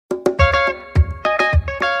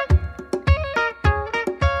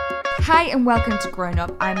Hi and welcome to Grown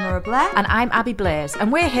Up. I'm Laura Blair. And I'm Abby Blaze,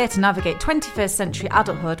 and we're here to navigate 21st century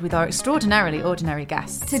adulthood with our extraordinarily ordinary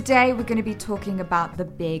guests. Today we're going to be talking about the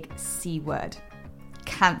big C word,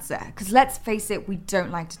 cancer. Because let's face it, we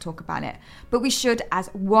don't like to talk about it. But we should, as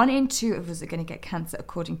 1 in 2 of us are going to get cancer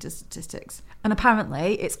according to statistics. And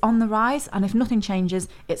apparently it's on the rise, and if nothing changes,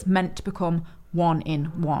 it's meant to become 1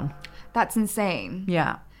 in 1. That's insane.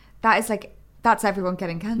 Yeah. That's everyone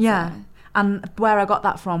getting cancer. Yeah. And where I got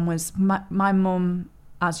that from was my mum,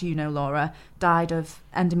 as you know, Laura, died of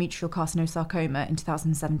endometrial carcinosarcoma in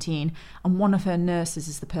 2017. And one of her nurses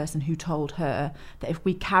is the person who told her that if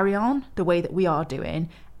we carry on the way that we are doing,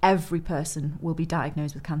 every person will be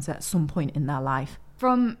diagnosed with cancer at some point in their life.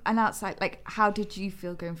 From an outside, how did you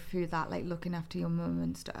feel going through that, looking after your mum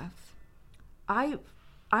and stuff?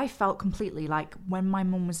 I felt completely like when my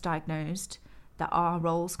mum was diagnosed that our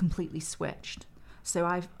roles completely switched. So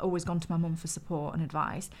I've always gone to my mum for support and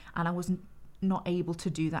advice, and I wasn't not able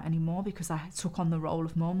to do that anymore because I took on the role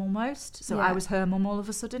of mum almost. So I was her mum all of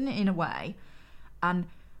a sudden in a way. And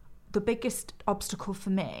the biggest obstacle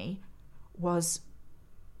for me was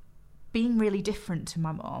being really different to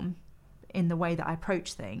my mum in the way that I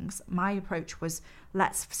approach things. My approach was,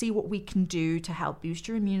 let's see what we can do to help boost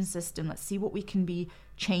your immune system. Let's see what we can be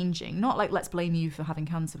changing. Not let's blame you for having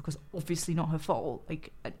cancer, because obviously not her fault.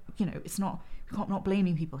 It's not, we can't not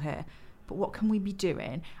blaming people here. But what can we be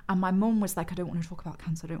doing? And my mum was like, I don't want to talk about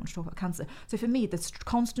cancer. I don't want to talk about cancer. So for me, the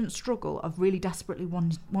constant struggle of really desperately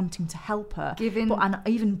wanting to help her, and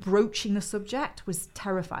even broaching the subject was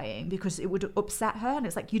terrifying because it would upset her. And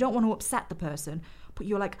it's like, you don't want to upset the person, but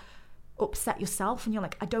you're like, upset yourself, and you're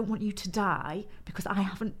like, I don't want you to die because I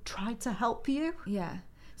haven't tried to help you. Yeah.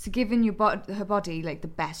 So giving her body the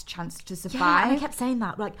best chance to survive. Yeah, and I kept saying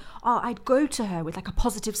that. I'd go to her with a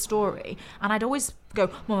positive story, and I'd always go,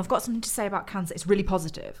 Mum, I've got something to say about cancer. It's really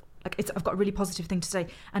positive. I've got a really positive thing to say.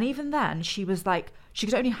 And even then, she was she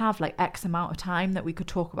could only have X amount of time that we could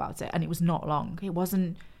talk about it, and it was not long. It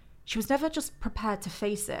wasn't. She was never just prepared to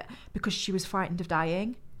face it because she was frightened of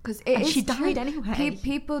dying. Because she died anyway.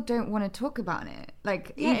 People don't want to talk about it.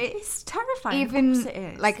 It's terrifying. Even of course it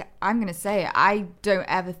is. I'm gonna say it. I don't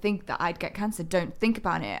ever think that I'd get cancer. Don't think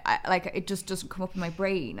about it. It just doesn't come up in my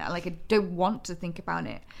brain. I don't want to think about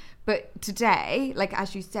it. But today,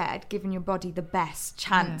 as you said, giving your body the best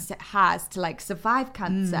chance it has to survive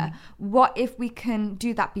cancer. What if we can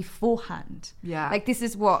do that beforehand? Yeah. This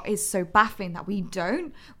is what is so baffling that we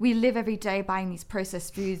don't. We live every day buying these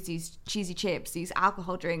processed foods, these cheesy chips, these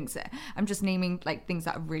alcohol drinks. I'm just naming things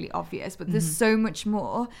that are really obvious, but there's so much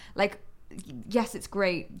more. Yes, it's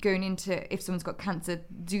great going into, if someone's got cancer,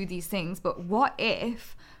 do these things, but what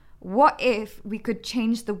if we could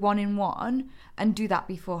change the 1 in 1 and do that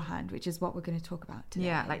beforehand, which is what we're going to talk about today.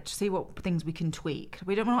 Yeah, to see what things we can tweak.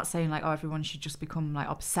 We're not saying everyone should just become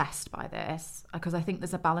obsessed by this, because I think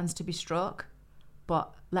there's a balance to be struck,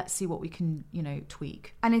 but let's see what we can,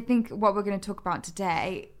 tweak. And I think what we're going to talk about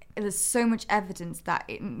today, there's so much evidence that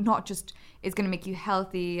it not just is going to make you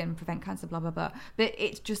healthy and prevent cancer, blah, blah, blah, but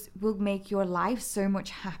it just will make your life so much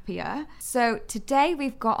happier. So today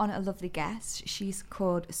we've got on a lovely guest. She's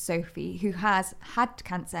called Sophie, who has had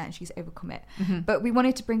cancer and she's overcome it. But we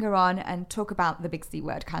wanted to bring her on and talk about the big C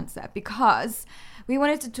word, cancer, because we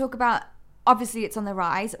wanted to talk about, obviously it's on the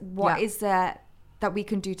rise. What is there that we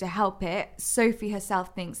can do to help it? Sophie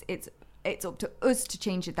herself thinks it's up to us to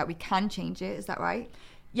change it, that we can change it. Is that right?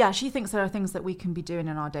 Yeah, she thinks there are things that we can be doing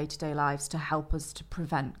in our day-to-day lives to help us to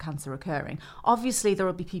prevent cancer occurring. Obviously, there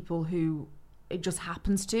will be people who it just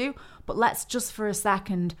happens to, but let's just for a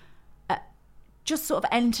second just sort of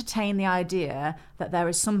entertain the idea that there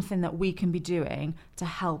is something that we can be doing to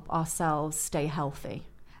help ourselves stay healthy.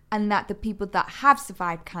 And that the people that have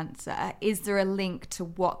survived cancer, is there a link to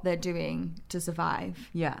what they're doing to survive?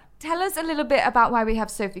 Yeah. Tell us a little bit about why we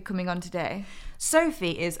have Sophie coming on today.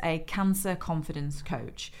 Sophie is a cancer confidence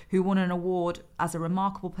coach who won an award as a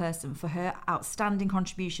remarkable person for her outstanding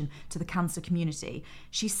contribution to the cancer community.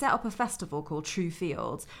 She set up a festival called True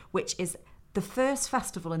Fields, which is the first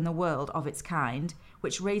festival in the world of its kind,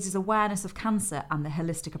 which raises awareness of cancer and the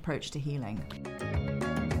holistic approach to healing.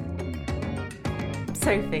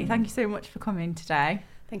 Sophie, thank you so much for coming today.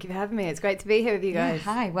 Thank you for having me. It's great to be here with you guys.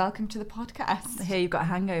 Yeah, hi, welcome to the podcast. I hear you've got a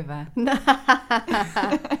hangover.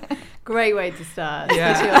 Great way to start,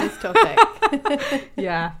 especially on this topic.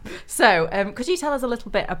 Yeah. So, could you tell us a little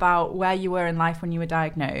bit about where you were in life when you were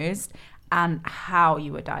diagnosed and how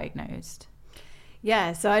you were diagnosed?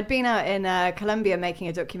 Yeah, so I'd been out in Colombia making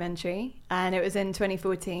a documentary, and it was in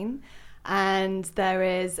 2014. And there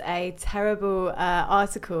is a terrible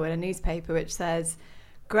article in a newspaper which says,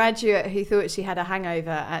 graduate who thought she had a hangover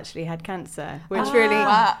actually had cancer, which And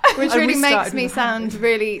really we makes started me with a sound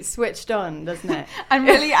really switched on, doesn't it? And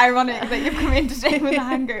really ironic that you've come in today with a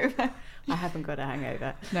hangover. I haven't got a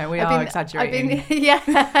hangover. No, we are exaggerating yeah.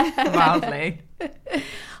 wildly.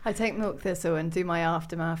 I take milk thistle and do my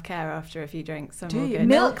aftermath care after a few drinks. I'm Do all you? good.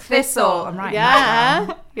 Milk thistle. I'm writing that Yeah,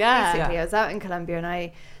 down. yeah. Basically, Yeah. I was out in Colombia and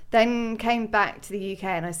I then came back to the UK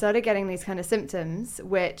and I started getting these kind of symptoms,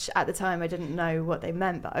 which at the time I didn't know what they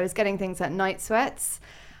meant, but I was getting things like night sweats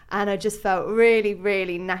and I just felt really,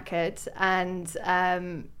 really knackered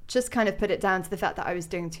and just kind of put it down to the fact that I was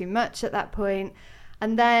doing too much at that point.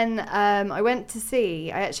 And then I actually went to see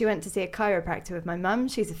a chiropractor with my mum.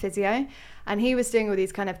 She's a physio. And he was doing all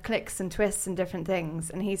these kind of clicks and twists and different things.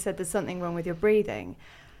 And he said, there's something wrong with your breathing.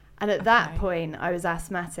 And at that point, I was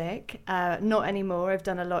asthmatic. Not anymore. I've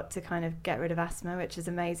done a lot to kind of get rid of asthma, which is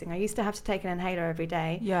amazing. I used to have to take an inhaler every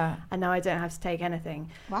day. Yeah. And now I don't have to take anything.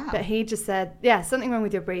 Wow. But he just said, yeah, something wrong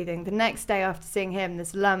with your breathing. The next day after seeing him,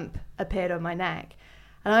 this lump appeared on my neck.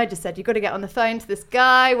 And I just said, you've got to get on the phone to this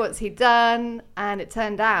guy. What's he done? And it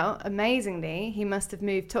turned out, amazingly, he must have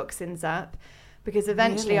moved toxins up because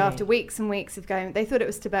eventually Really? after weeks and weeks of going, they thought it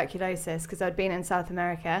was tuberculosis because I'd been in South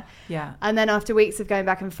America. Yeah. And then after weeks of going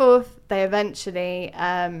back and forth, they eventually,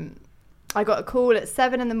 I got a call at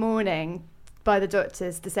 7 a.m. by the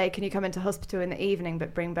doctors to say, can you come into hospital in the evening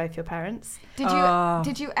but bring both your parents? Did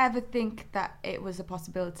you ever think that it was a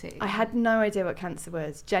possibility? I had no idea what cancer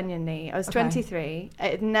was, genuinely. I was Okay. 23.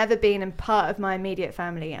 It had never been in part of my immediate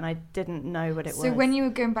family, and I didn't know what it was. So when you were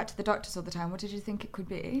going back to the doctors all the time, what did you think it could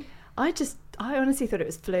be? I honestly thought it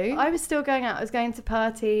was flu. I was still going out. I was going to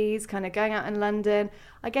parties, kind of going out in London.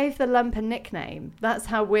 I gave the lump a nickname. That's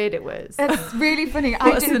how weird it was. It's really funny.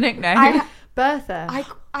 What's the nickname? Bertha.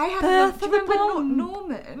 I have Bertha do you remember the Bomb.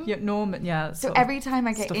 Norman? Yeah, Norman. Yeah. that's So sort of every time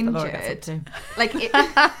I get stuff that Laura gets up injured, to. like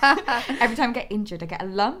every time I get injured, I get a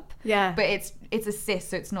lump. Yeah. But it's a cyst,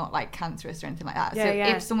 so it's not like cancerous or anything like that. Yeah, so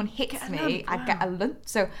yeah. if someone hits Get a me, lump, I get a lump.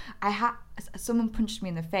 So someone punched me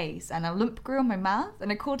in the face, and a lump grew on my mouth,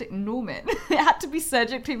 and I called it Norman. It had to be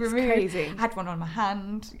surgically removed. crazy. I had one on my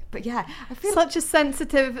hand, but yeah, I feel Such a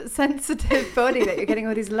sensitive body that you're getting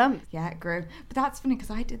all these lumps. yeah, it grew. But that's funny because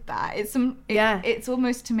I did that. It's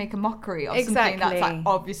almost to make a mockery of something that's like Exactly.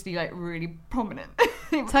 obviously like really prominent.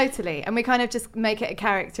 Totally. And we kind of just make it a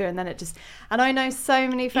character and then it just... And I know so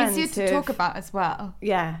many friends Easier to talk about as well.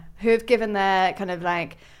 Yeah, who have given their kind of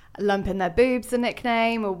like lump in their boobs a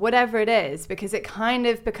nickname or whatever it is, because it kind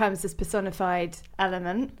of becomes this personified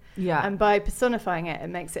element. Yeah. And by personifying it, it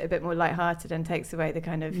makes it a bit more lighthearted and takes away the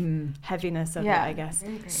kind of heaviness of it, I guess.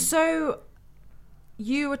 Really great. So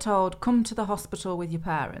you were told, come to the hospital with your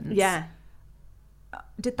parents. Yeah,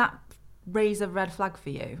 Did that raise a red flag for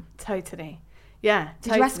you? totally. Yeah,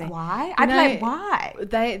 Did you ask why? I'd be know, like, why?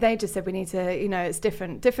 They just said we need to, it's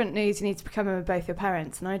different news. You need to come in with both your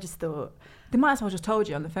parents, and I just thought, They might as well just told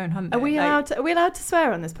you on the phone, hadn't they? are we allowed to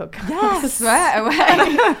swear on this podcast? Yes, swear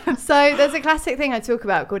away. So there's a classic thing I talk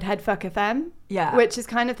about called Headfuck FM. Yeah. Which is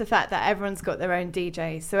kind of the fact that everyone's got their own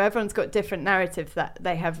DJ. So everyone's got different narratives that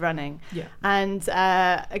they have running. Yeah. And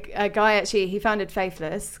a guy actually, he founded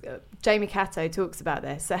Faithless. Jamie Catto talks about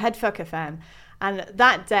this. So Headfuck FM. And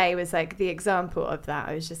that day was like the example of that.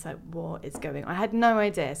 I was just like, what is going on? I had no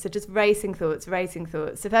idea. So just racing thoughts.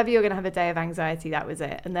 If ever you're going to have a day of anxiety, that was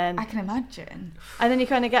it. And then I can imagine. and then you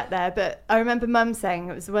kind of get there. But I remember Mum saying,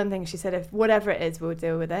 it was the one thing she said, if whatever it is, we'll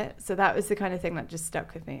deal with it. So that was the kind of thing that just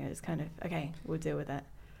stuck with me. It was kind of, okay, we'll deal with it.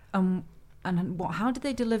 And how did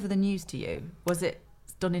they deliver the news to you? Was it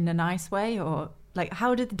done in a nice way, or like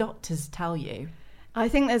how did the doctors tell you? I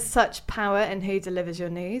think there's such power in who delivers your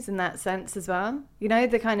news in that sense as well. You know,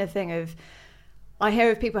 the kind of thing of, I hear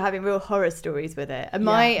of people having real horror stories with it.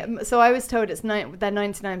 And so I was told they're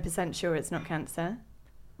 99% sure it's not cancer.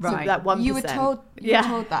 Right. So that 1%. You were told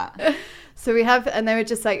that. So we have, and they were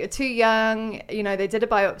just like, too young, they did a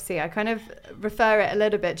biopsy. I kind of refer it a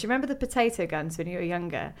little bit. Do you remember the potato guns when you were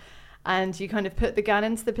younger? And you kind of put the gun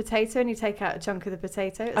into the potato and you take out a chunk of the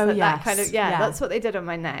potato. It's like that kind of, that's what they did on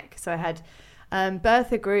my neck. So I had...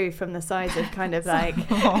 Bertha grew from the size of kind of like...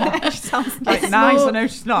 She sounds like small, nice. I know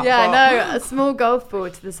she's not. Yeah, but... no, a small golf ball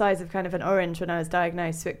to the size of kind of an orange when I was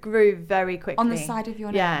diagnosed. So it grew very quickly. On the side of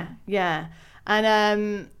your neck? Yeah.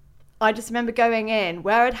 And I just remember going in,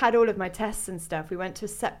 where I'd had all of my tests and stuff, we went to a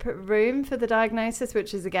separate room for the diagnosis,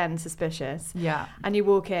 which is, again, suspicious. Yeah. And you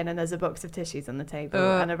walk in and there's a box of tissues on the table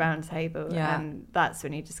and a round table. Yeah. And that's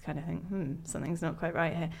when you just kind of think, something's not quite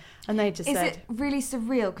right here. And they just Is said... it really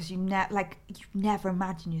surreal because you never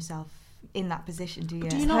imagine yourself in that position, do you?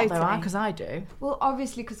 Do you not though? Totally. Because I do. Well,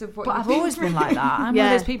 obviously because of what But you've I've been always been through. like that. I'm one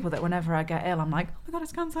Yeah. of those people that whenever I get ill, I'm like, oh my God,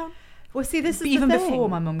 it's cancer. Well, see, this is But the even thing. before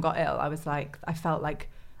my mum got ill, I felt like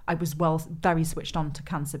I was very switched on to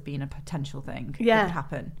cancer being a potential thing that Yeah. could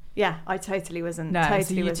happen. Yeah, I totally wasn't. No, totally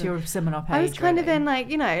so you wasn't. two are similar page. I was kind of really. in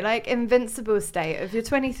like, like invincible state of you're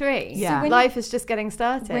 23. Yeah. So when Life is just getting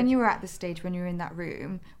started. When you were at the stage when you were in that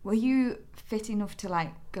room, were you fit enough to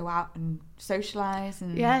like go out and socialize?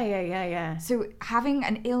 And Yeah. So having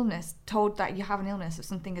an illness, told that you have an illness of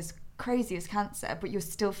something as crazy as cancer, but you're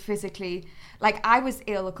still physically, like I was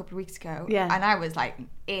ill a couple of weeks ago, and I was like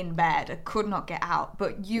in bed, I could not get out,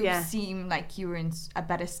 but you seem like you were in a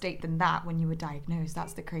better state than that when you were diagnosed.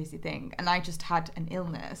 That's the crazy thing. And I just had an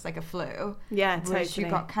illness, like a flu. Yeah, whereas totally. you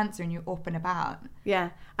got cancer and you're up and about. Yeah.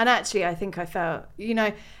 And actually, I think I felt,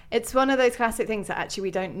 it's one of those classic things that actually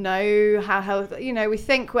we don't know how healthy, we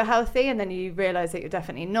think we're healthy and then you realise that you're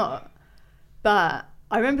definitely not. But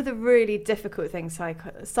I remember the really difficult thing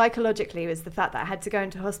psychologically was the fact that I had to go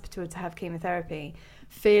into hospital to have chemotherapy,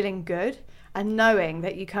 feeling good and knowing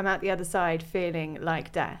that you come out the other side feeling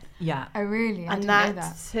like death. Yeah. Oh, really? I And didn't know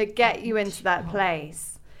that. to get you into that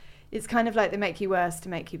place, it's kind of like they make you worse to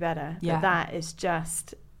make you better. Yeah. But that is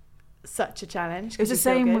just such a challenge. It was the 'cause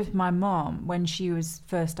you feel same good. with my mom when she was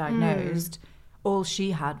first diagnosed. All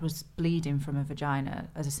she had was bleeding from her vagina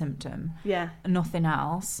as a symptom, Yeah. nothing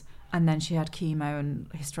else. And then she had chemo and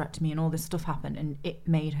hysterectomy and all this stuff happened, and it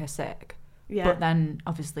made her sick. Yeah. But then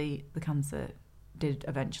obviously the cancer did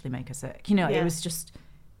eventually make her sick. It was just,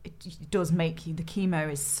 it does make you, the chemo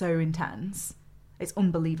is so intense. It's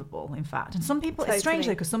unbelievable, in fact. And some people, it's strange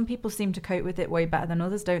though, because some people seem to cope with it way better than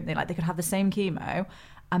others, don't they? Like they could have the same chemo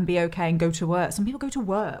and be okay and go to work. Some people go to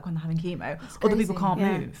work when they're having chemo. Other people can't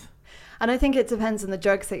move. And I think it depends on the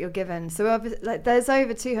drugs that you're given. So there's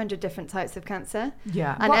over 200 different types of cancer.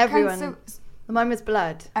 Yeah. And What everyone, cancer- mine was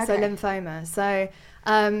blood, so Okay. lymphoma. So,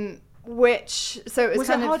 so it was Was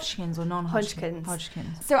it kind of Hodgkin's or non-Hodgkin's?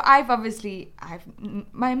 Hodgkin's. So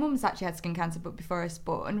my mum's actually had skin cancer, but before I was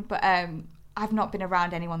born. But I've not been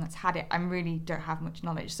around anyone that's had it. I really don't have much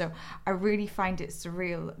knowledge. So I really find it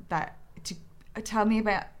surreal that to tell me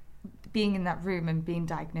about being in that room and being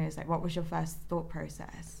diagnosed. Like, what was your first thought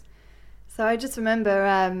process? So I just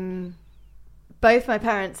remember both my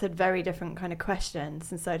parents had very different kind of questions,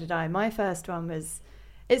 and so did I. My first one was,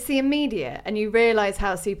 it's the immediate, and you realise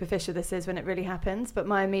how superficial this is when it really happens, but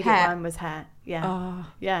my immediate Hair. one was hair. Yeah. Oh.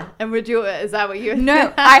 Yeah. And is that what you were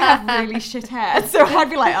No, I have really shit hair. So I'd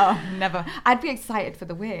be like, oh, never. I'd be excited for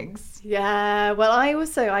the wigs. Yeah, well, I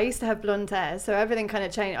used to have blonde hair, so everything kind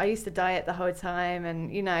of changed. I used to dye it the whole time, and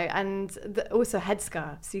also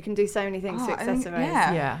headscarves. You can do so many things to accessorize.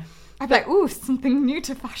 Yeah. I'd be like, ooh, something new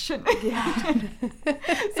to fashion. Yeah. So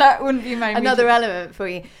that wouldn't be my Another immediate- element for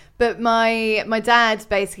you. But my dad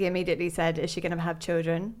basically immediately said, "Is she going to have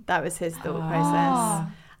children?" That was his thought process.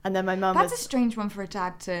 And then my mum That's was, a strange one for a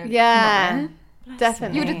dad to. yeah, come up with.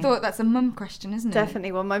 definitely. You would have thought that's a mum question, isn't it?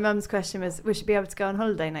 Definitely. Well, my mum's question was, "We should be able to go on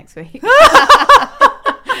holiday next week."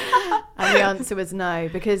 And the answer was no,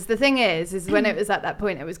 because the thing is when it was at that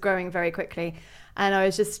point, it was growing very quickly. And I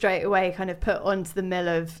was just straight away kind of put onto the mill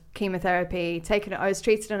of chemotherapy. I was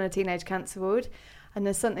treated on a teenage cancer ward. And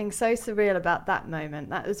there's something so surreal about that moment.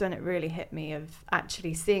 That was when it really hit me, of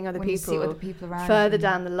actually seeing other When you see people other people around further you.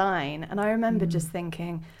 down the line. And I remember just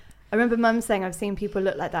thinking, I remember Mum saying, I've seen people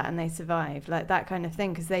look like that and they survive, like that kind of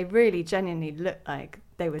thing, because they really genuinely looked like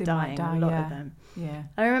they were dying, a lot of them. Yeah.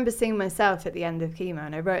 I remember seeing myself at the end of chemo,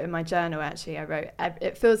 and I wrote in my journal, actually,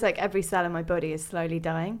 it feels like every cell in my body is slowly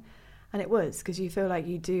dying. And it was, because you feel like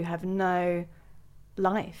you do have no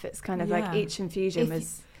life. It's kind of like each infusion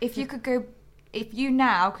was... If you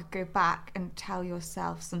now could go back and tell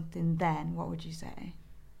yourself something then, what would you say?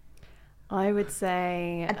 I would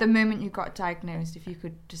say... At the moment you got diagnosed, if you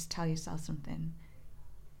could just tell yourself something.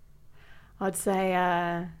 I'd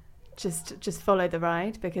say just follow the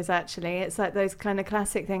ride, because actually it's like those kind of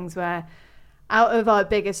classic things where out of our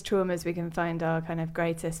biggest traumas we can find our kind of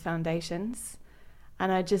greatest foundations.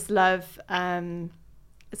 And I just love...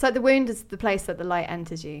 it's like the wound is the place that the light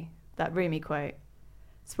enters you, that Rumi quote.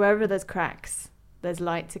 So wherever there's cracks, there's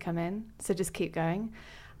light to come in. So just keep going.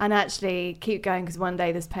 And actually keep going, because one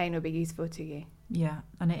day this pain will be useful to you. Yeah,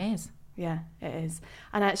 and it is. Yeah, it is.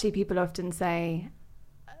 And actually people often say...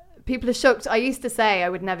 People are shocked. I used to say I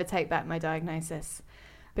would never take back my diagnosis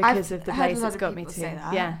because of the place it's got me to.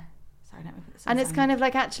 Yeah. Sorry, let me put this And it's kind of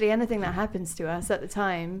like actually anything that happens to us at the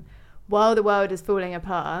time, while the world is falling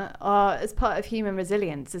apart, it's part of human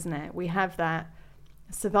resilience, isn't it? We have that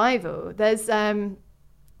survival. There's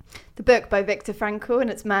the book by Viktor Frankl, and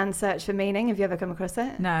it's Man's Search for Meaning. Have you ever come across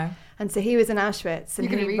it? No. And so he was in Auschwitz, and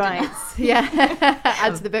You're gonna he read it writes,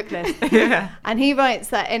 add to the book list. Yeah. And he writes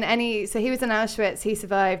that so he was in Auschwitz, he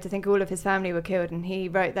survived, I think all of his family were killed, and he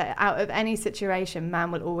wrote that out of any situation,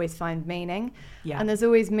 man will always find meaning. Yeah. And there's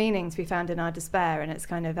always meaning to be found in our despair, and it's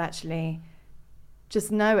kind of actually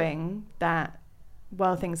just knowing that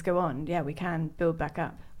while things go on, we can build back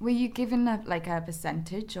up. Were you given a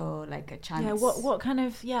percentage or like a chance?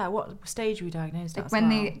 Yeah, what stage were you diagnosed at? Like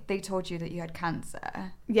when they told you that you had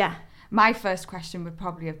cancer? Yeah. My first question would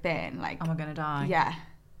probably have been like, am I going to die? Yeah.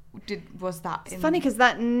 Was that It's funny because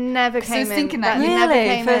that never came in. I was thinking that never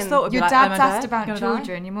came first in. thought would be your like, dad's am I asked dead? about Gonna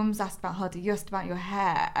children, your mum's asked about holiday, you asked about your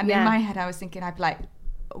hair. And Yeah. in my head I was thinking I'd be like,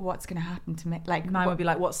 what's going to happen to me? Like Mine would be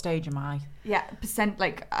like, what stage am I? Yeah,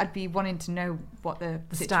 like I'd be wanting to know what the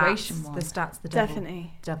situation stats, was. The stats, the devil.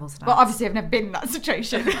 Definitely. Devil stats. Well, obviously I've never been in that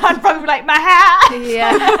situation. I'd probably be like, my hair!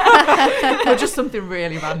 Yeah. Or just something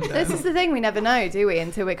really random. This is the thing, we never know, do we,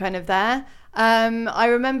 until we're kind of there. I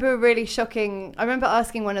remember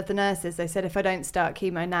asking one of the nurses, they said, if I don't start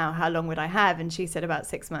chemo now, how long would I have? And she said about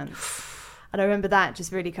 6 months. And I remember that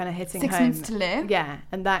just really kind of hitting 6 home. months to live? Yeah,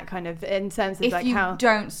 and that kind of, in terms of If like you how...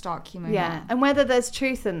 don't start chemo Yeah, now. and whether there's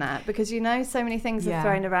truth in that, because so many things are Yeah.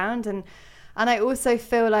 thrown around, and I also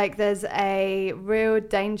feel like there's a real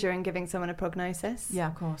danger in giving someone a prognosis. Yeah,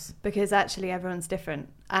 of course. Because actually everyone's different,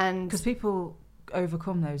 and Because people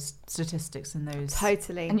overcome those statistics and those...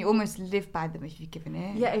 totally. And you almost live by them if you're given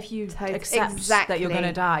it. Yeah, if you Totally. accept Exactly. that you're going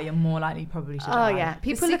to die, you're more likely probably to die. Oh yeah,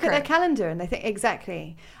 people look at their secret. calendar and they think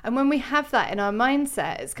exactly. And when we have that in our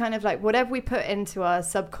mindset, it's kind of like whatever we put into our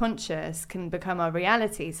subconscious can become our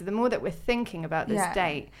reality. So the more that we're thinking about this Yeah.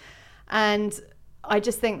 date, and I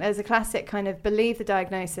just think there's a classic kind of believe the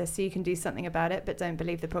diagnosis so you can do something about it, but don't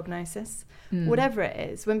believe the prognosis. Whatever it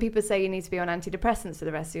is. When people say you need to be on antidepressants for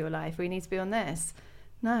the rest of your life, or you need to be on this,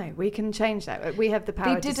 no, we can change that. We have the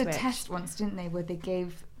power They to did a switch. test once, didn't they, where they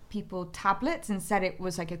gave people tablets and said it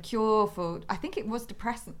was like a cure for, I think it was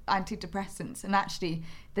antidepressants, and actually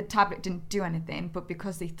the tablet didn't do anything, but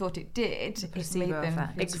because they thought it did, The it placebo made them...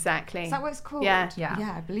 effect. Exactly. Is that what it's called? Yeah. Yeah.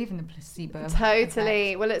 Yeah, I believe in the placebo. Totally.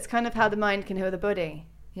 effect. Well, it's kind of how the mind can heal the body.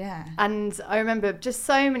 Yeah. And I remember just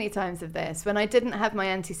so many times of this when I didn't have my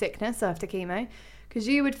anti-sickness after chemo, because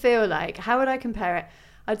you would feel like, how would I compare it?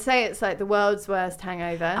 I'd say it's like the world's worst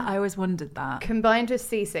hangover I always wondered that. combined with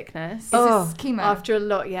seasickness. Is this chemo? After a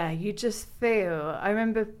lot, you just feel. I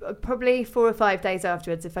remember probably 4 or 5 days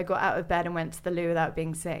afterwards, if I got out of bed and went to the loo without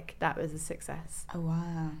being sick, that was a success. Oh,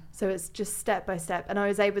 wow. So it's just step by step. And I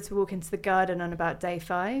was able to walk into the garden on about day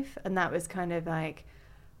 5, and that was kind of like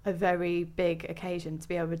a very big occasion to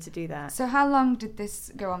be able to do that. So how long did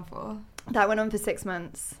this go on for? That went on for 6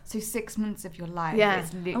 months. So 6 months of your life. Yeah.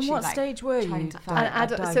 Is literally And what like stage were trying you? to find-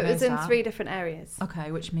 So it was in diagnosed 3 different areas. at?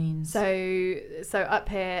 Okay, which means... So up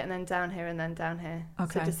here and then down here and then down here.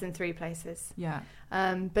 Okay. So just in 3 places. Yeah.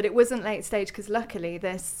 But it wasn't late stage because luckily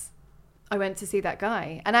I went to see that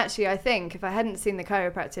guy. And actually I think if I hadn't seen the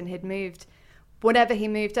chiropractor and he'd moved, whatever he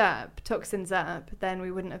moved up, toxins up, then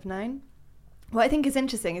we wouldn't have known. What I think is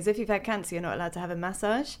interesting is if you've had cancer, you're not allowed to have a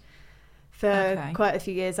massage for quite a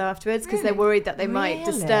few years afterwards because they're worried that they might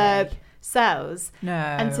disturb cells. No.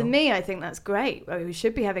 And to me, I think that's great. Well, we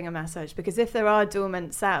should be having a massage because if there are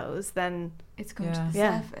dormant cells, then it's going to the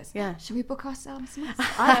Yeah. surface. Yeah. Should we book ourselves?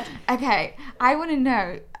 Okay. I want to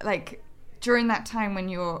know, like, during that time when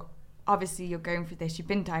you're going through this, you've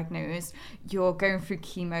been diagnosed, you're going through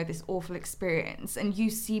chemo, this awful experience, and you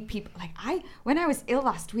see people, like, when I was ill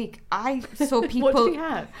last week, I saw people... What did you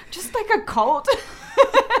have? Just like a cold.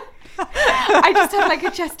 I just have like a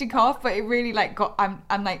chesty cough, but it really like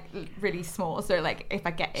I'm like really small, so like if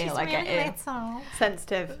I get ill, I get ill.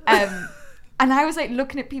 Sensitive. And I was like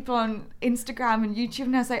looking at people on Instagram and YouTube,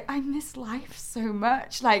 and I was like, I miss life so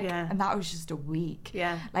much. Like, and that was just a week.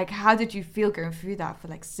 Yeah. Like, how did you feel going through that for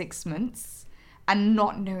like 6 months and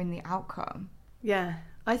not knowing the outcome? Yeah,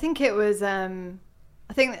 I think it was.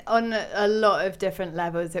 I think on a lot of different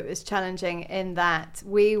levels, it was challenging in that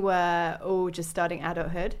we were all just starting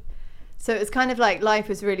adulthood. So it was kind of like life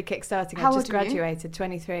was really kickstarting. How I old just were you? graduated,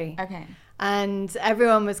 23. Okay. And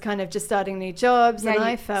everyone was kind of just starting new jobs, and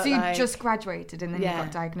I felt so you like... just graduated and then you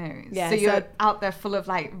got diagnosed. Yeah, so you're out there full of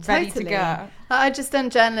like ready to go. I'd just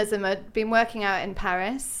done journalism. I'd been working out in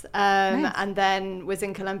Paris, Nice. and then was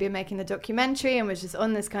in Colombia making the documentary, and was just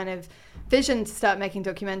on this kind of vision to start making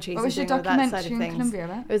documentaries. What was your and doing all that side documentary of in things. Colombia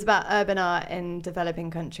about? It was about urban art in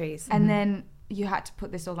developing countries. And then you had to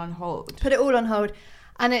put this all on hold. Put it all on hold.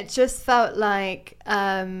 And it just felt like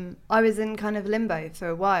I was in kind of limbo for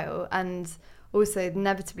a while. And also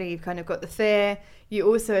inevitably you've kind of got the fear. You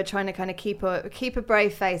also are trying to kind of keep a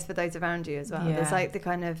brave face for those around you as well. Yeah. There's like the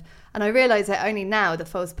kind of, and I realise that only now, the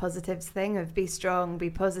false positives thing of be strong, be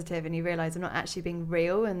positive, and you realise I'm not actually being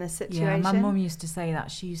real in this situation. Yeah, my mum used to say that.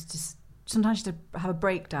 She used to sometimes to have a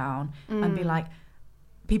breakdown and be like,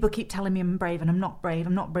 people keep telling me I'm brave and I'm not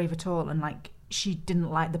brave at all. And like, she didn't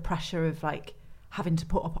like the pressure of like having to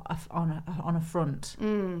put up on a front.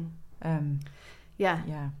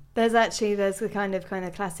 Yeah. There's the kind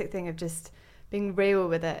of classic thing of just being real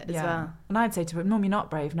with it as well. And I'd say to her, Mum, you're not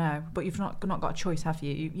brave now, but you've not got a choice, have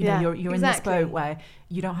you? You know, you're exactly. in this boat where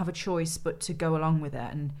you don't have a choice but to go along with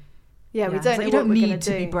it. And we don't know you don't what we're need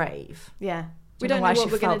to be brave. Yeah. We don't know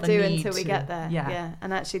what we're going to do until we get there. Yeah.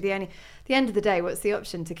 And actually, the end of the day, what's the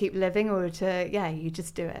option? To keep living or you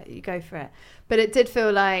just do it. You go for it. But it did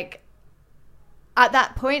feel like, at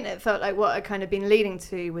that point, it felt like what I'd kind of been leading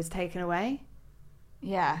to was taken away.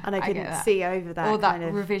 Yeah. And I couldn't see over that. All that kind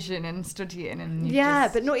of revision and studying. And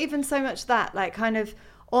but not even so much that. Like, kind of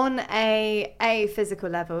on a physical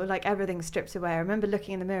level, like everything's stripped away. I remember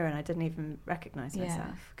looking in the mirror and I didn't even recognise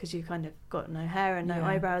myself because you kind of got no hair and no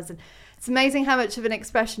eyebrows. And it's amazing how much of an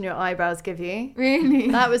expression your eyebrows give you. Really?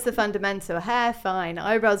 That was the fundamental. Hair, fine.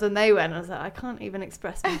 Eyebrows, when they went, I was like, I can't even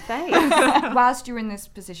express my face. Whilst you're in this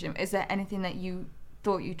position, is there anything that you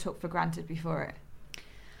thought you took for granted before it?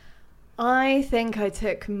 I think I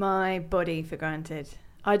took my body for granted.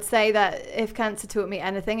 I'd say that if cancer taught me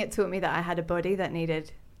anything, it taught me that I had a body that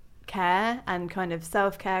needed care and kind of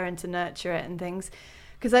self-care and to nurture it and things.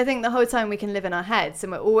 Because I think the whole time we can live in our heads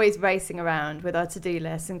and we're always racing around with our to-do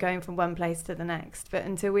list and going from one place to the next. But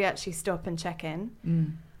until we actually stop and check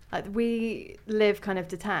in, like, we live kind of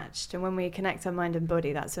detached. And when we connect our mind and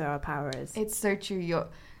body, that's where our power is. It's so true.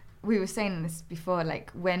 We were saying this before,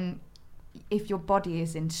 like if your body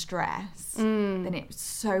is in stress, then it's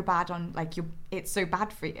so bad it's so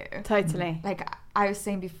bad for you. Totally. Like I was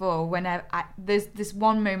saying before, whenever there's this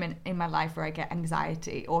one moment in my life where I get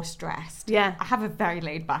anxiety or stressed. Yeah. I have a very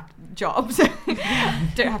laid back job, so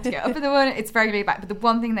don't have to get up in the morning. It's very laid back. But the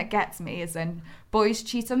one thing that gets me is when boys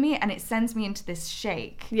cheat on me and it sends me into this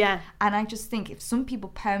shake. Yeah. And I just think if some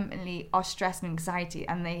people permanently are stressed and anxiety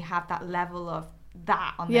and they have that level of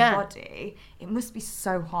that on their body, it must be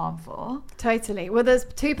so harmful. Totally. Well, there's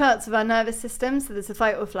two parts of our nervous system. So there's the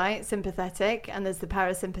fight or flight, sympathetic, and there's the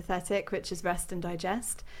parasympathetic, which is rest and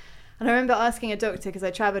digest. And I remember asking a doctor, because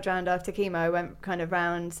I travelled around after chemo, I went kind of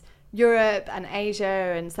around Europe and Asia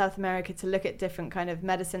and South America to look at different kind of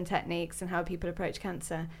medicine techniques and how people approach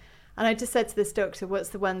cancer. And I just said to this doctor, what's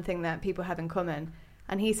the one thing that people have in common?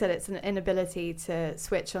 And he said it's an inability to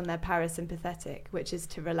switch on their parasympathetic, which is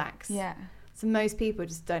to relax. Yeah. So most people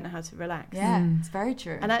just don't know how to relax. Yeah, it's very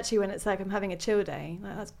true. And actually, when it's like I'm having a chill day,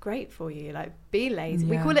 like, that's great for you. Like, be lazy.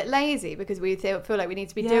 Yeah. We call it lazy because we feel like we need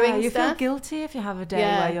to be doing you stuff. feel guilty if you have a day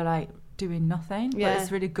where you're like doing nothing. Yeah. But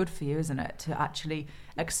it's really good for you, isn't it, to actually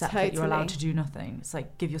accept that you're allowed to do nothing. It's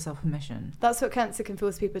like, give yourself permission. That's what cancer can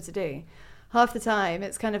force people to do. Half the time,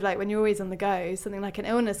 it's kind of like when you're always on the go, something like an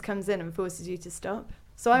illness comes in and forces you to stop.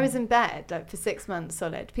 So I was in bed like for 6 months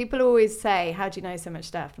solid. People always say, how do you know so much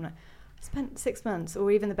stuff? I'm like, I spent 6 months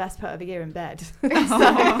or even the best part of a year in bed.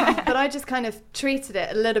 But I just kind of treated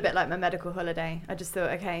it a little bit like my medical holiday. I just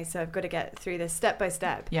thought, okay, so I've got to get through this step by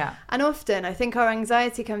step. Yeah. And often I think our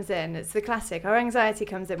anxiety comes in, it's the classic, our anxiety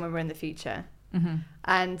comes in when we're in the future. Mm-hmm.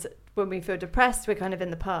 And when we feel depressed, we're kind of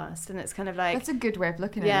in the past. And it's kind of like... That's a good way of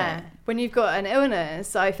looking at it. When you've got an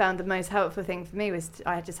illness, I found the most helpful thing for me was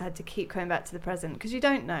I just had to keep coming back to the present. Because you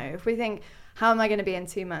don't know. If we think, how am I going to be in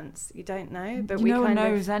 2 months? You don't know. But no one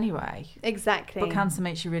knows anyway. Exactly. But cancer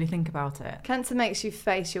makes you really think about it. Cancer makes you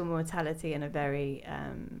face your mortality in a very,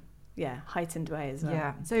 heightened way as well.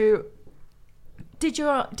 Yeah. So... Did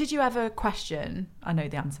you ever question, I know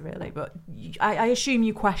the answer really, but I assume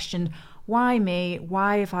you questioned, why me?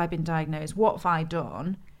 Why have I been diagnosed? What have I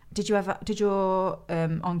done? Did your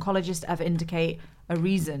oncologist ever indicate a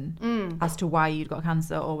reason as to why you'd got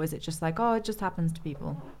cancer, or was it just like, oh, it just happens to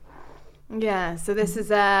people? Yeah, so this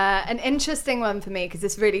is an interesting one for me because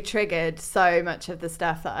this really triggered so much of the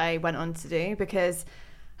stuff that I went on to do because...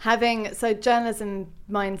 journalism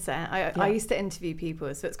mindset, I used to interview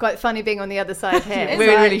people, so it's quite funny being on the other side here.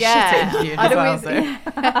 We're really shit at interviewing as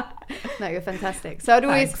well. No, you're fantastic. So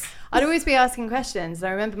I'd always be asking questions. And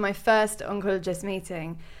I remember my first oncologist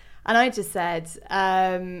meeting, and I just said,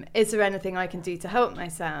 is there anything I can do to help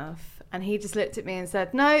myself? And he just looked at me and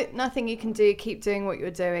said, no, nothing you can do. Keep doing what you're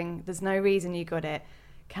doing. There's no reason you got it.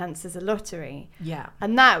 Cancer's a lottery. Yeah.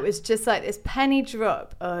 And that was just like this penny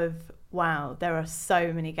drop of, wow, there are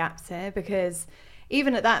so many gaps here, because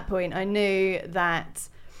even at that point I knew that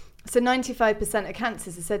So 95% of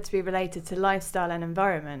cancers are said to be related to lifestyle and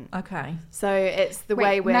environment. Okay. So it's the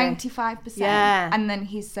way we're 95%. Yeah. And then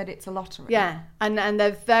he said it's a lottery. Yeah, and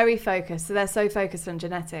they're very focused. So they're so focused on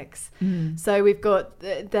genetics. So we've got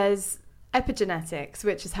there's epigenetics,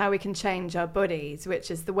 which is how we can change our bodies, which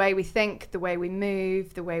is the way we think, the way we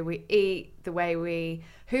move, the way we eat,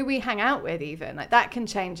 who we hang out with, even like that can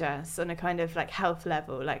change us on a kind of like health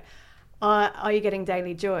level. Like, are you getting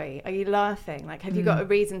daily joy? Are you laughing? Like, have you got a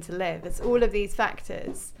reason to live? It's all of these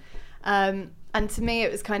factors. And to me,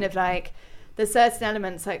 it was kind of like there's certain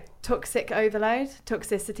elements like toxic overload,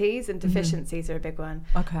 toxicities and deficiencies are a big one.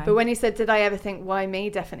 Okay. But when you said, did I ever think, why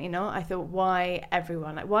me? Definitely not. I thought, why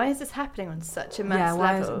everyone? Like, why is this happening on such a mass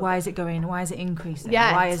level? Why is it going? Why is it increasing?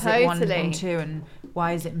 Yeah, why is it 1 totally. in 2? And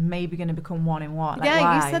why is it maybe going to become 1 in 1? Like, Yeah,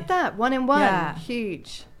 why? you said that. 1 in 1. Yeah.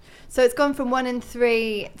 Huge. So it's gone from 1 in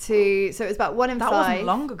 3 to, so it was about 1 in 5. That wasn't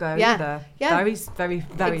long ago either. Yeah. Very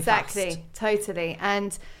exactly, fast. Totally.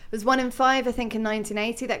 And it was 1 in 5, I think, in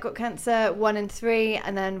 1980 that got cancer, 1 in 3,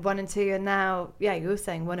 and then 1 in 2, and now, yeah, you're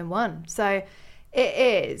saying 1 in 1. So it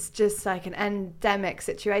is just like an endemic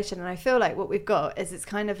situation. And I feel like what we've got is it's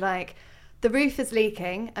kind of like the roof is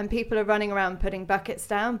leaking and people are running around putting buckets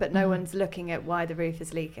down, but no one's looking at why the roof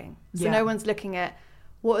is leaking. So no one's looking at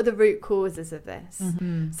what are the root causes of this.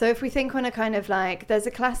 So if we think on a kind of like, there's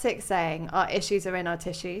a classic saying, our issues are in our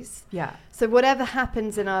tissues. Yeah. So whatever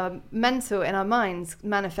happens in our mental, in our minds,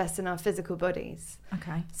 manifests in our physical bodies.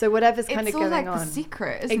 Okay. So whatever's kind It's of all going like on. The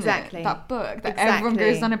Secret, isn't Exactly. it? That book that Exactly. everyone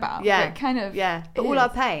goes on about. Yeah. But kind of. Yeah. But all our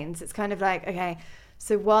pains, it's kind of like, okay,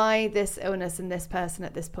 so why this illness and this person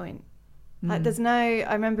at this point? Like there's no,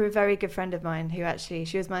 I remember a very good friend of mine who actually,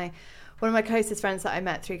 she was one of my closest friends that I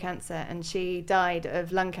met through cancer, and she died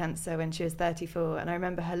of lung cancer when she was 34. And I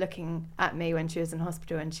remember her looking at me when she was in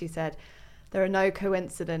hospital and she said, there are no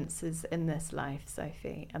coincidences in this life,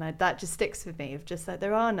 Sophie. And that just sticks with me, of just like,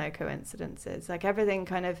 there are no coincidences. Like everything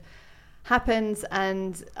kind of happens,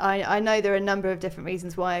 and I know there are a number of different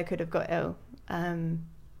reasons why I could have got ill.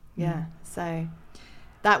 So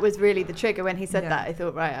that was really the trigger. When he said that, I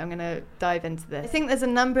thought, right, I'm going to dive into this. I think there's a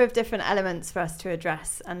number of different elements for us to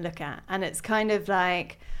address and look at, and it's kind of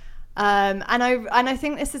like, and I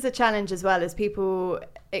think this is a challenge as well, as people,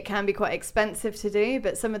 it can be quite expensive to do,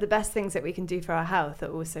 but some of the best things that we can do for our health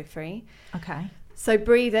are also free. Okay. So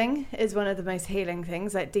breathing is one of the most healing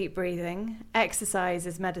things, like deep breathing. Exercise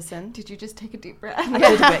is medicine. Did you just take a deep breath? I did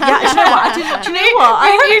a bit. Yeah, do you know what? Do you know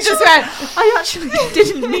what? You just went. I actually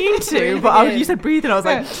didn't mean to, but you said breathing. I was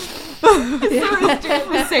like,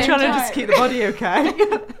 trying to just keep the body okay.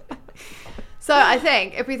 So I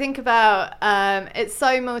think if we think about, it's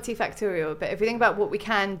so multifactorial, but if we think about what we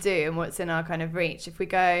can do and what's in our kind of reach, if we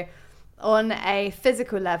go on a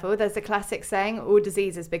physical level, there's a classic saying, all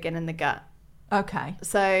diseases begin in the gut. Okay.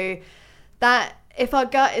 So that if our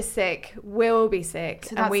gut is sick, we'll be sick,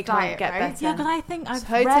 So and we that's can't diet, get right? better. Yeah, because I think I've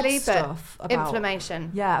Totally, read but stuff about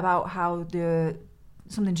inflammation. Yeah, about how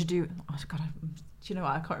something to do. Oh God, do you know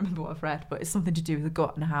what? I can't remember what I've read, but it's something to do with the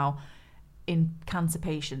gut and how in cancer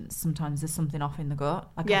patients sometimes there's something off in the gut.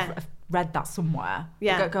 Like I've read that somewhere.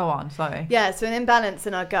 Yeah. Go on. Sorry. Yeah, so an imbalance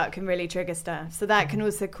in our gut can really trigger stuff. So that can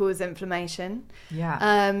also cause inflammation.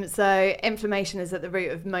 Yeah. So inflammation is at the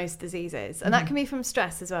root of most diseases. And that can be from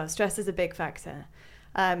stress as well. Stress is a big factor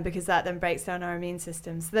because that then breaks down our immune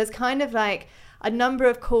system. So there's kind of like a number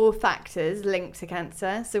of core factors linked to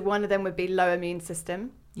cancer. So one of them would be low immune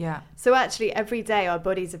system. Yeah. So actually every day our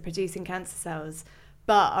bodies are producing cancer cells,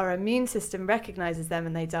 but our immune system recognizes them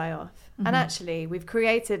and they die off. And actually, we've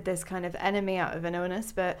created this kind of enemy out of an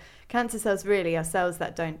illness, but cancer cells really are cells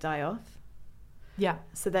that don't die off. Yeah.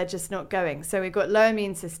 So they're just not going. So we've got low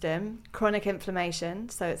immune system, chronic inflammation.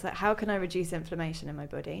 So it's like, how can I reduce inflammation in my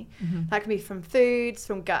body? That can be from foods,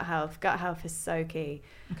 from gut health. Gut health is so key.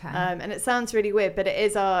 Okay. And it sounds really weird, but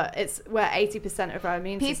it's where 80% of our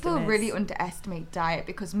immune system People is. really underestimate diet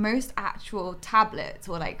because most actual tablets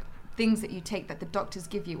or like things that you take that the doctors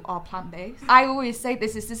give you are plant-based. I always say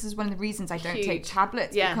this is one of the reasons I don't take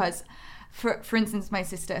tablets because for instance, my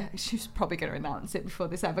sister, she's probably going to announce it before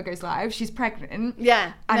this ever goes live, she's pregnant.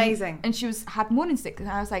 Yeah, amazing. And she had morning sickness,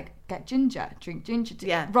 and I was like, get ginger, drink ginger.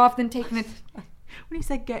 Yeah. Rather than taking it. When you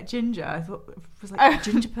said get ginger, I thought it was like a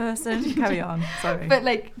ginger person. Carry on, sorry. But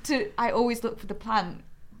like, I always look for the plant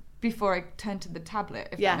before I turn to the tablet,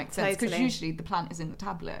 if that makes sense. Because usually the plant is in the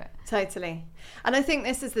tablet. Totally. And I think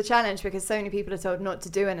this is the challenge because so many people are told not to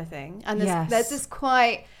do anything. And there's this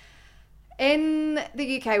quite... In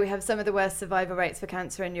the UK, we have some of the worst survival rates for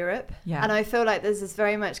cancer in Europe. Yeah. And I feel like there's this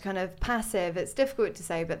very much kind of passive, it's difficult to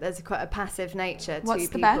say, but there's quite a passive nature to What's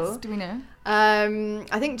people. the best? Do we know?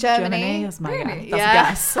 I think Germany. That's my Really? guess. That's Yeah. a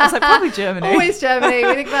guess. I was like, probably Germany. Always Germany.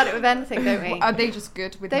 We think about it with anything, don't we? Are they just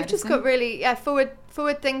good with They've just got really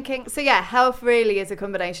forward thinking. So yeah, health really is a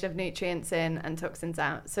combination of nutrients in and toxins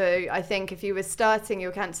out. So I think if you were starting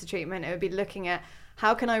your cancer treatment, it would be looking at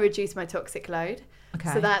how can I reduce my toxic load?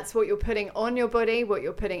 Okay. So that's what you're putting on your body, what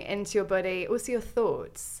you're putting into your body, also your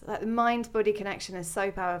thoughts. Like the mind-body connection is so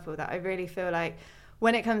powerful that I really feel like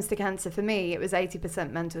when it comes to cancer, for me, it was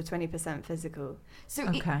 80% mental, 20% physical. So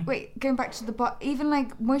Okay. wait, going back to the even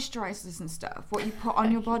like moisturizers and stuff, what you put on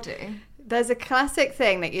your body. There's a classic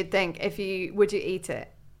thing that you'd think would you eat it?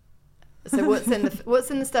 So what's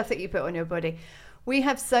in the stuff that you put on your body? We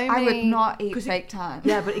have so many. I would not eat 'cause fake tan.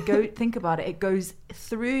 Yeah, but think about it. It goes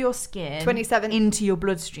through your skin 27 into your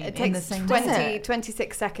bloodstream It in the takes same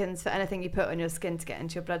 26 seconds for anything you put on your skin to get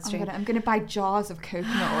into your bloodstream. I'm gonna buy jars of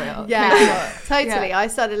coconut oil. Yeah, Coconut. totally. Yeah. I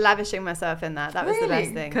started lavishing myself in that. That was the Really?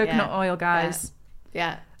 best thing. coconut yeah. oil, guys.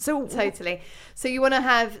 Yeah. So Totally. So you want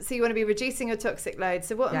to be reducing your toxic load.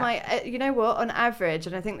 So what am I? You know what? On average,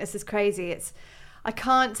 and I think this is crazy. I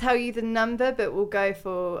can't tell you the number, but we'll go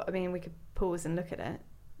for. I mean, we could pause and look at it.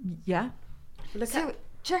 yeah, So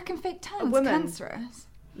do you reckon fake tan's woman- cancerous?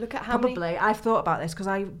 Look at how probably. many. I've thought about this because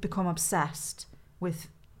I become obsessed with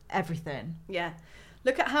everything. Yeah.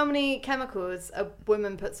 Look at how many chemicals a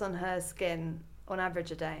woman puts on her skin on average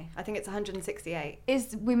a day. I think it's 168. Is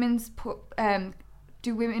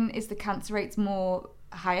the cancer rates more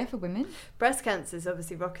higher for women? Breast cancer is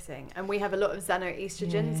obviously rocketing, and we have a lot of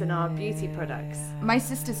xenoestrogens in our beauty products. My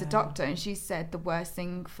sister's a doctor, and she said the worst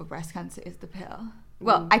thing for breast cancer is the pill.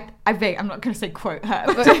 Well, I'm not going to say quote her,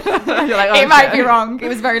 but You're like, oh, it might be shit. wrong. It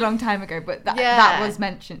was a very long time ago, but that was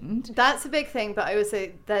mentioned. That's a big thing, but I would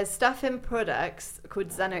say there's stuff in products called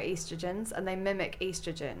xenoestrogens, and they mimic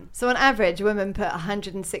estrogen. So on average, women put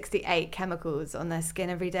 168 chemicals on their skin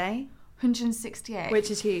every day. 168.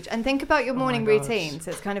 Which is huge. And think about your morning gosh. routine.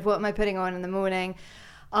 So it's kind of what am I putting on in the morning?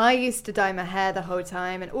 I used to dye my hair the whole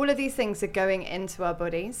time, and all of these things are going into our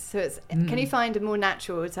bodies. So it's can you find a more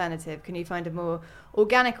natural alternative? Can you find a more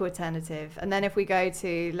organic alternative? And then if we go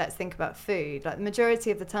to, let's think about food, like the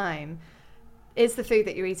majority of the time, is the food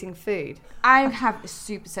that you're eating food? I have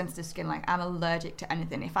super sensitive skin. Like, I'm allergic to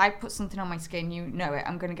anything. If I put something on my skin, you know it,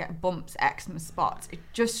 I'm going to get bumps, eczema, spots. It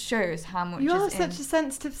just shows how much You are is such a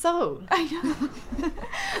sensitive soul. I know.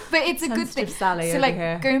 But it's a good thing. Sensitive Sally So, over like,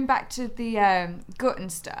 here. going back to the gut and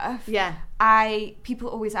stuff, Yeah. people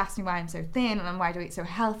always ask me why I'm so thin and why do I eat so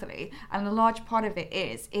healthily. And a large part of it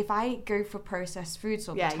is if I go for processed foods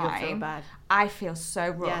all the Yeah, you'll feel time, bad. I feel so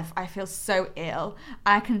rough. Yeah. I feel so ill.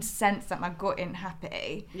 I can sense that my gut isn't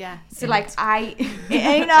happy. Yeah. So it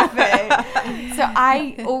ain't happy. So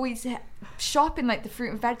I always shop in like the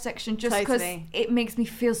fruit and veg section just because Totally. it makes me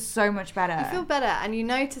feel so much better. You feel better, and you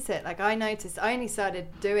notice it. Like I noticed, I only started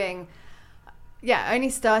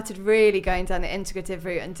really going down the integrative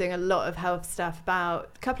route and doing a lot of health stuff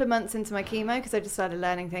about a couple of months into my chemo because I just started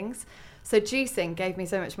learning things. So juicing gave me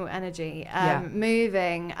so much more energy.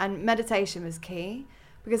 Moving and meditation was key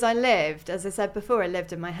because I lived, as I said before, I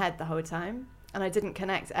lived in my head the whole time and I didn't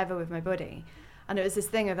connect ever with my body. And it was this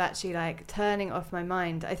thing of actually like turning off my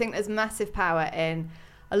mind. I think there's massive power in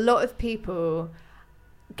a lot of people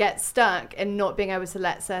get stuck in not being able to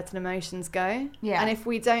let certain emotions go. Yeah. And if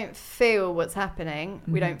we don't feel what's happening,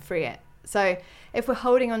 we don't free it. So if we're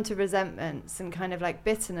holding on to resentments and kind of like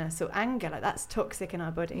bitterness or anger, like that's toxic in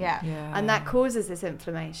our body. Yeah. And that causes this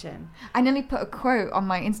inflammation. I nearly put a quote on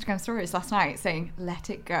my Instagram stories last night saying, let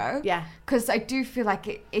it go. Yeah. Because I do feel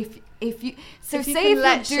like if you If you say can if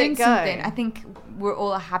let you're doing shit go. something, I think we're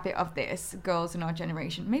all a habit of this, girls in our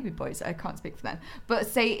generation, maybe boys, I can't speak for them. But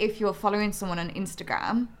say if you're following someone on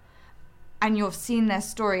Instagram and you're seeing their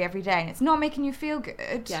story every day and it's not making you feel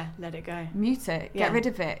good, Yeah, let it go. mute it, Yeah. get rid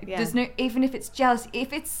of it. Yeah. There's no, even if it's jealous,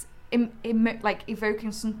 if it's like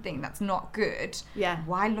evoking something that's not good, Yeah.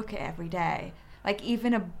 why look at it every day? Like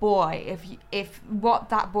even a boy, if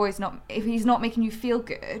he's not making you feel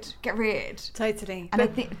good, get rid. Totally. And I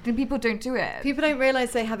think the people don't do it. People don't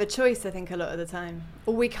realise they have a choice, I think, a lot of the time.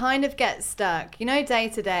 Or we kind of get stuck. You know, day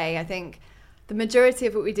to day, I think the majority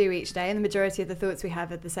of what we do each day and the majority of the thoughts we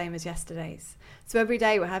have are the same as yesterday's. So every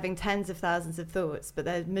day we're having tens of thousands of thoughts, but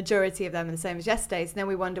the majority of them are the same as yesterday's. And then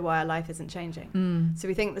we wonder why our life isn't changing. So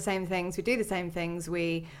we think the same things, we do the same things,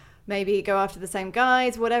 we maybe go after the same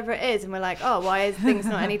guys, whatever it is. And we're like, oh, why is things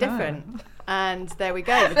not any different? And there we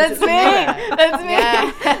go. That's me. That's me.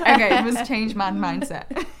 Yeah. Okay, it must change man mindset.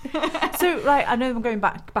 So, right, I know I'm going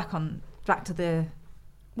back on back to the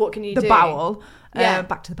What can you do? bowel. Yeah.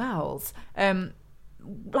 Back to the bowels.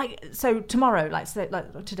 So tomorrow, like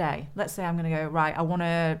today, let's say I'm going to go, right, I want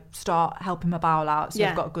to start helping my bowel out, so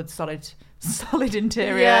I've got a good solid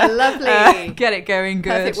interior. Yeah, lovely. Get it going good.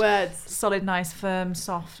 Perfect words. Solid, nice, firm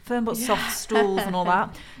but soft stools and all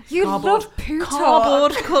that. You love poo talk.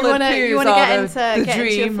 Cardboard coloured poos You want to are get into the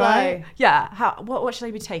dream, your flow. right? Yeah. What should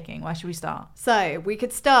I be taking? Where should we start? So we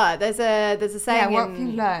could start. There's a saying. What have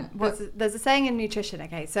you learned? There's a saying in nutrition.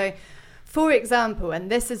 Okay, so for example, and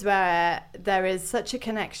this is where there is such a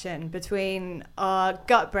connection between our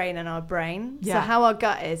gut brain and our brain. Yeah. So how our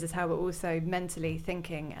gut is how we're also mentally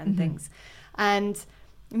thinking and things. And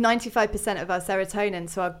 95% of our serotonin,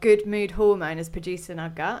 so our good mood hormone, is produced in our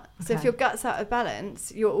gut. So if your gut's out of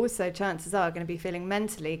balance, you're also, chances are, going to be feeling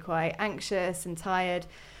mentally quite anxious and tired.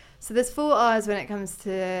 So there's 4 R's when it comes to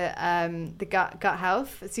the gut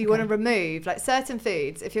health. So you want to remove like certain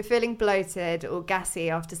foods. If you're feeling bloated or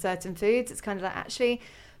gassy after certain foods, it's kind of like, actually,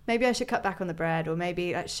 maybe I should cut back on the bread, or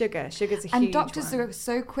maybe like sugar. Sugar's a huge one. And doctors are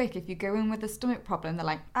so quick. If you go in with a stomach problem, they're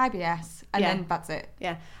like, IBS, and then that's it.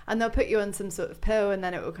 Yeah, and they'll put you on some sort of pill, and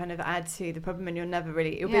then it will kind of add to the problem, and you'll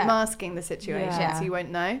be masking the situation, so you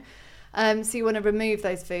won't know. So you want to remove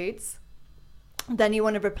those foods. Then you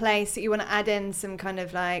want to replace, you want to add in some kind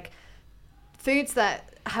of like foods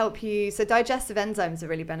that help you. So digestive enzymes are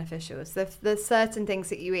really beneficial. So there's certain things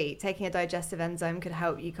that you eat, taking a digestive enzyme could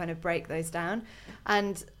help you kind of break those down.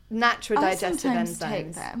 And natural digestive enzymes.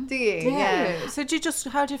 Take them. Do you? Yeah. So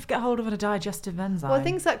how do you get hold of a digestive enzyme? Well,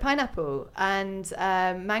 things like pineapple and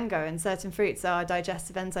mango and certain fruits are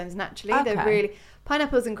digestive enzymes naturally. Okay. They're really,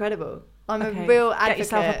 pineapple's incredible. I'm a real advocate. Get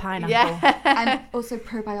yourself a pineapple. Yeah. And also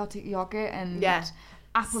probiotic yogurt and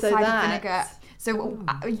apple So cider vinegar. So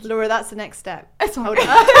Laura, that's the next step. Hold on.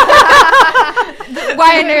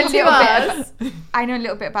 Why I know a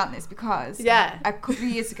little bit about this because a couple of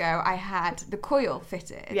years ago I had the coil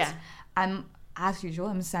fitted. Yeah. And as usual,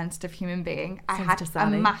 I'm a sensitive human being. I had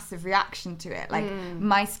Sally. a massive reaction to it. Like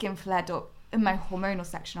my skin flared up in my hormonal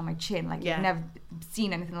section on my chin. Like you've never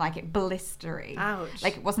seen anything like it. Blistery. Ouch.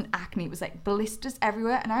 Like it wasn't acne. It was like blisters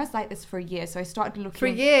everywhere. And I was like this for a year. So I started looking. For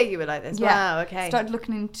a year you were like this? Yeah. Wow, okay. Started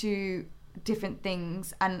looking into different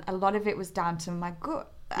things, and a lot of it was down to my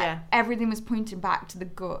gut. Everything was pointing back to the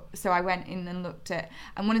gut. So I went in and looked at,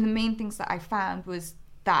 and one of the main things that I found was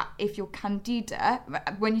that if you're candida,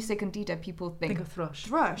 when you say candida, people think of thrush,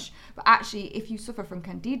 but actually if you suffer from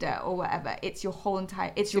candida or whatever, it's your whole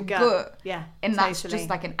entire, it's your gut. And that's just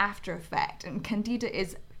like an after effect. And candida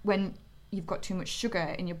is when you've got too much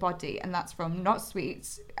sugar in your body, and that's from not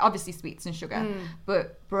sweets, obviously sweets and sugar,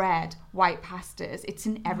 but bread, white pastas, it's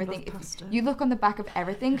in everything. If you look on the back of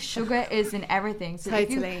everything, sugar is in everything. So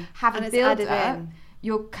if you have a build-up,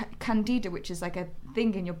 your candida, which is like a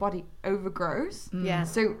thing in your body, overgrows.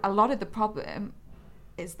 So a lot of the problem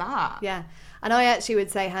is that. And I actually would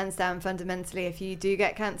say, hands down, fundamentally, if you do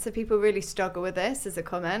get cancer, people really struggle with this as a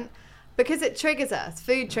comment, because it triggers us.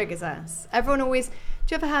 Food triggers us. Everyone always, do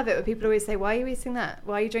you ever have it where people always say, why are you eating that?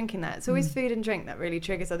 Why are you drinking that? It's always food and drink that really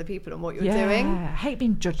triggers other people on what you're doing. I hate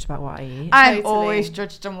being judged about what I eat. I'm always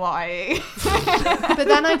judged on what I eat. But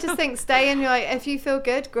then I just think, stay in your, like, if you feel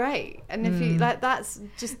good, great. And if you, like, that's,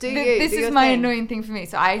 just do you. This is my annoying thing for me.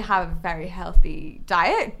 So I have a very healthy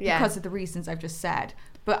diet because of the reasons I've just said.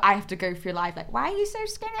 But I have to go through life like, why are you so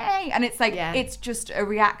skinny? And it's like, it's just a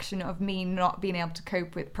reaction of me not being able to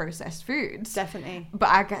cope with processed foods. Definitely.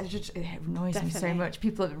 But it annoys me so much.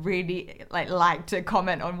 People really like to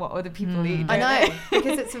comment on what other people eat. I know,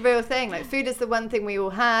 because it's a real thing. Like, food is the one thing we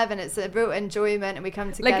all have, and it's a real enjoyment, and we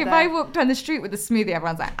come together. Like, if I walked down the street with a smoothie,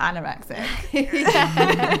 everyone's like, anorexic.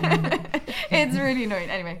 It's really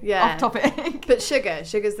annoying. Anyway, off topic. But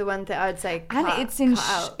sugar's the one thing I would say. And it's in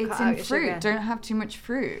fruit. Sugar. Don't have too much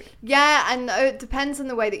fruit. Yeah, and it depends on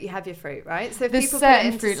the way that you have your fruit, right? So if there's people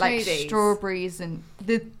certain put it fruit into like smoothies, strawberries and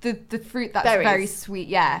the fruit that's berries. Very sweet.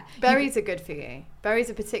 Yeah, berries are good for you. Berries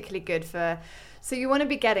are particularly good for. So you want to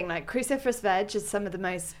be getting like cruciferous veg is some of the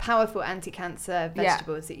most powerful anti-cancer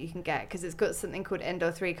vegetables that you can get, because it's got something called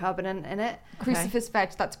indole-3 carbonate in it. Cruciferous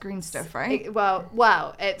veg, that's green stuff, right?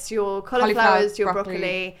 Well, it's your cauliflowers, your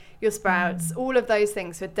broccoli, your sprouts, all of those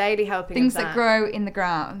things for daily helping. Things that grow in the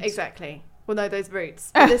ground. Exactly. Well, no, those roots.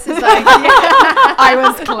 But this is like... I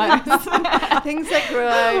was close. Things that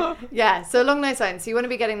grow. Yeah, so along those lines. So you want to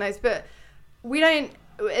be getting those, but we don't...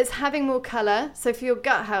 It's having more colour. So for your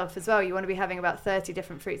gut health as well, you want to be having about 30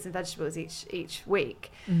 different fruits and vegetables each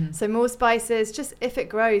week. So more spices. Just if it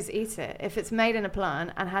grows, eat it. If it's made in a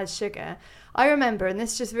plant and has sugar, I remember, and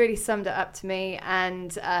this just really summed it up to me.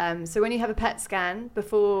 And so when you have a PET scan,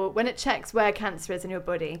 when it checks where cancer is in your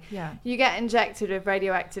body, you get injected with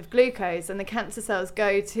radioactive glucose, and the cancer cells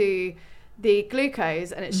go to the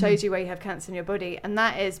glucose, and it shows you where you have cancer in your body. And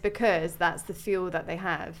that is because that's the fuel that they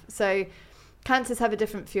have. So cancers have a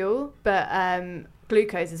different fuel, but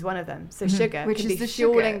glucose is one of them. So sugar Which can is be the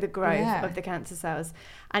fueling sugar. the growth of the cancer cells.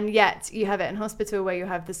 And yet you have it in hospital where you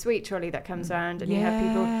have the sweet trolley that comes around, and you have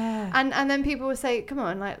people, and then people will say, come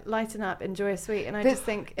on, like, lighten up, enjoy a sweet. And I just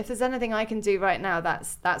think, if there's anything I can do right now,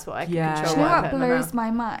 that's what I can control. Do you know I what put in my blows mouth.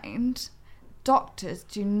 my mind? Doctors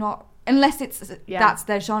do not, unless that's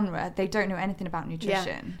their genre, they don't know anything about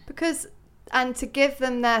nutrition. Because, and to give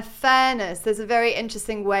them their fairness, there's a very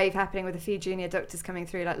interesting wave happening with a few junior doctors coming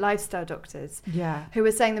through, like lifestyle doctors, who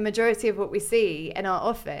are saying the majority of what we see in our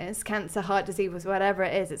office, cancer, heart disease, whatever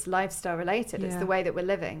it is, it's lifestyle related. It's the way that we're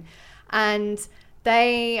living. And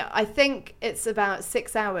I think it's about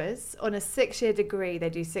 6 hours on a 6-year degree. They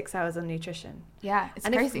do 6 hours on nutrition. Yeah, it's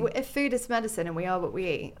and crazy. if food is medicine and we are what we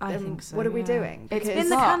eat, I then think so, what are we doing? It's in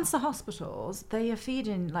the cancer hospitals, they are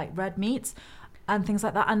feeding like red meats and things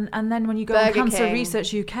like that, and then when you go on Cancer King.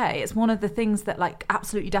 Research UK, it's one of the things that like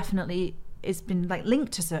absolutely definitely is been like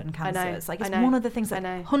linked to certain cancers. Like it's one of the things that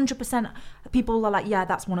 100% people are like, yeah,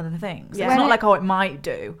 that's one of the things. Yeah. It's not like, oh, it might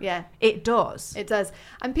do. Yeah, it does. It does.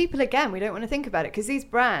 And people, again, we don't want to think about it because these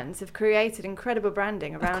brands have created incredible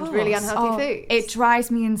branding around really unhealthy foods. It drives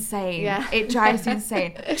me insane. Yeah. It drives me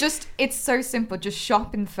insane. It's so simple. Just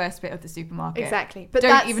shop in the first bit of the supermarket. Exactly. But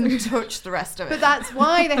don't even touch the rest of it. But that's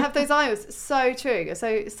why they have those aisles. So true. You're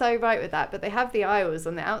so right with that. But they have the aisles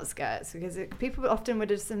on the outskirts because people often would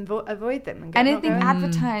just avoid them. And anything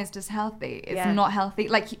advertised as healthy is not healthy.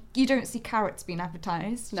 Like you don't see carrots being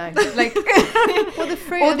advertised. No. Like well, the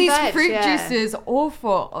fruit all and these veg, fruit juices,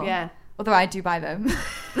 awful. Yeah. Although I do buy them.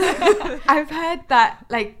 I've heard that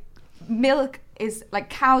like milk is like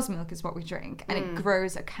cow's milk is what we drink, and it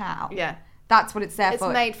grows a cow. Yeah. That's what it's there for.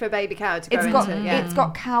 It's made for a baby cow to grow into. It's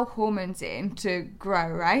got cow hormones in to grow,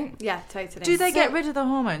 right? Yeah, totally. Do they get rid of the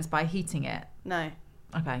hormones by heating it? No.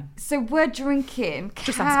 Okay. So we're drinking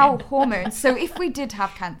cow hormones. So if we did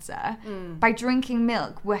have cancer, by drinking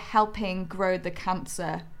milk, we're helping grow the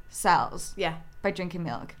cancer cells. Yeah. By drinking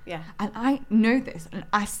milk. Yeah. And I know this, and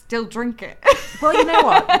I still drink it. Well, you know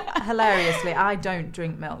what? Hilariously, I don't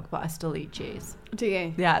drink milk, but I still eat cheese. Do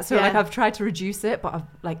you? Yeah. So like I've tried to reduce it, but I've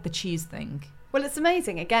like the cheese thing. Well, it's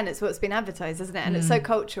amazing. Again, it's what's been advertised, isn't it? And it's so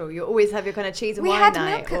cultural. You always have your kind of cheese and wine had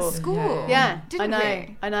night. milk at school. Yeah, didn't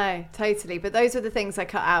we? I know, totally. But those were the things I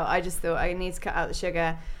cut out. I just thought I need to cut out the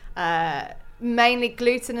sugar. Mainly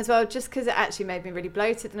gluten as well, just because it actually made me really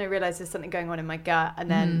bloated, and I realised there's something going on in my gut. And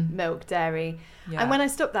then milk, dairy. Yeah. And when I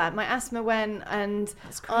stopped that, my asthma went, and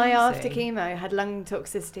I, after chemo, had lung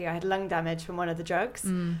toxicity. I had lung damage from one of the drugs.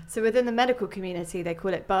 So within the medical community, they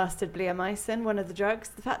call it bastard bleomycin, one of the drugs.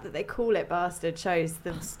 The fact that they call it bastard shows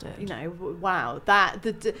the, you know, wow, that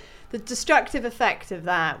the destructive effect of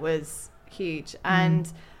that was huge. And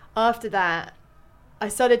after that, I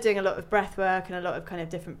started doing a lot of breath work and a lot of kind of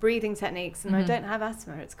different breathing techniques, and I don't have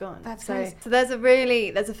asthma. It's gone. That's so there's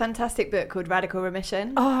a fantastic book called Radical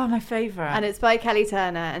Remission. Oh, my favourite. And it's by Kelly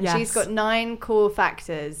Turner, and she's got 9 core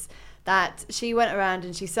factors that she went around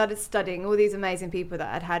and she started studying all these amazing people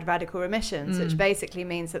that had radical remissions, which basically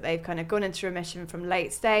means that they've kind of gone into remission from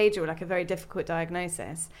late stage or like a very difficult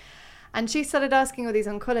diagnosis. And she started asking all these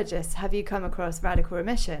oncologists, have you come across radical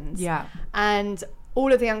remissions? Yeah. And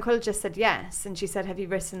all of the oncologists said yes. And she said, have you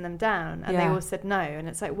written them down? And they all said no. And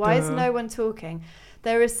it's like, why is no one talking?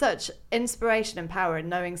 There is such inspiration and power in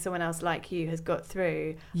knowing someone else like you has got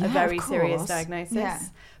through a very serious diagnosis. Yeah.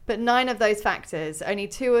 But 9 of those factors, only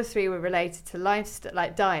 2 or 3 were related to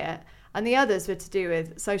like diet. And the others were to do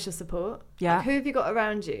with social support. Yeah. Like, who have you got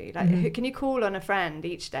around you? Like, who can you call on a friend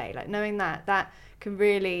each day? Like, knowing that can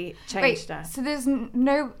really change stuff. So there's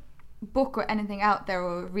no book or anything out there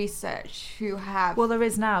or research who have... Well, there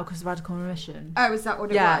is now because of Radical Remission. Oh, is that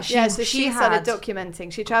what it was? So she started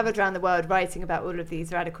documenting. She travelled around the world writing about all of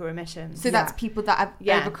these radical remissions. So that's people that have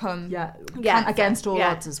overcome... Against all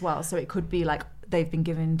odds as well. So it could be like they've been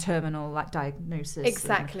given terminal like diagnosis.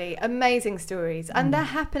 Exactly. Amazing stories. And they're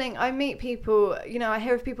happening. I meet people, you know, I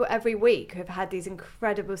hear of people every week who have had these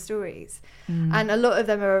incredible stories. And a lot of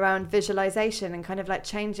them are around visualization and kind of like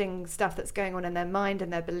changing stuff that's going on in their mind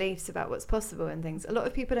and their beliefs about what's possible and things. A lot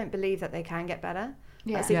of people don't believe that they can get better.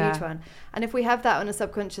 That's a huge one. And if we have that on a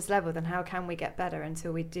subconscious level, then how can we get better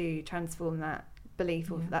until we do transform that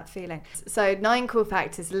belief or that feeling. So 9 core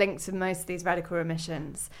factors linked to most of these radical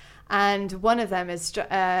remissions. And one of them is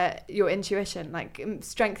your intuition, like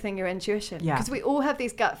strengthening your intuition. Because we all have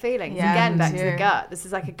these gut feelings. Again, back to the gut. This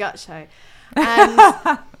is like a gut show.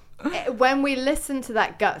 And when we listen to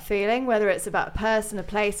that gut feeling, whether it's about a person, a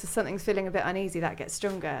place, or something's feeling a bit uneasy, that gets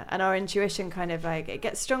stronger. And our intuition kind of like, it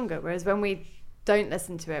gets stronger. Whereas when we don't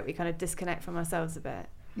listen to it, we kind of disconnect from ourselves a bit.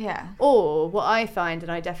 Yeah. Or what I find,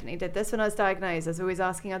 and I definitely did this when I was diagnosed, I was always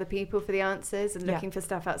asking other people for the answers and looking for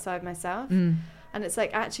stuff outside myself. And it's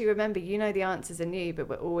like, actually, remember, you know the answers in you, but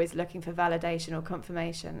we're always looking for validation or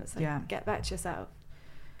confirmation. It's like, get back to yourself,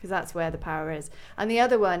 because that's where the power is. And the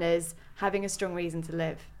other one is having a strong reason to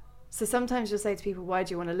live. So sometimes you'll say to people, why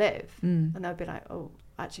do you want to live? And they'll be like, oh,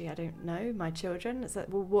 actually, I don't know, my children. It's like,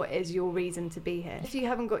 well, what is your reason to be here? If you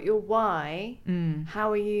haven't got your why,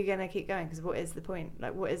 how are you going to keep going? Because what is the point?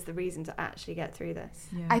 Like, what is the reason to actually get through this?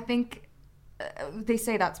 I think they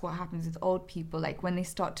say that's what happens with old people, like when they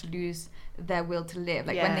start to lose their will to live,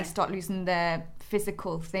 like when they start losing their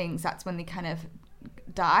physical things, that's when they kind of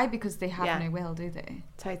die, because they have no will, do they?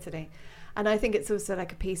 Totally. And I think it's also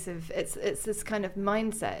like a piece of it's this kind of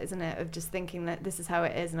mindset, isn't it, of just thinking that this is how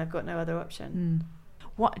it is and I've got no other option.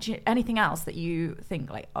 Anything else that you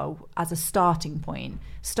think, like, oh, as a starting point,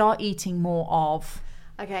 start eating more of?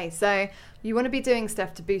 Okay, so you want to be doing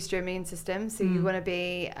stuff to boost your immune system. So you want to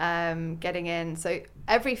be getting in. So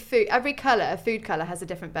every food colour has a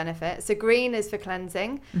different benefit. So green is for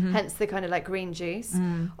cleansing, hence the kind of like green juice.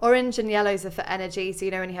 Orange and yellows are for energy. So,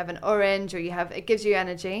 you know, when you have an orange it gives you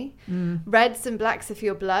energy. Reds and blacks are for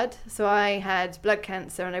your blood. So I had blood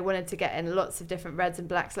cancer and I wanted to get in lots of different reds and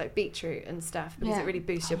blacks, like beetroot and stuff, because it really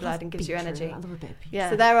boosts your blood and gives you energy. I love a bit of beetroot. Yeah.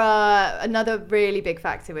 So there are another really big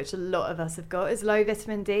factor, which a lot of us have got, is low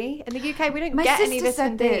vitamin D. In the UK, we don't get any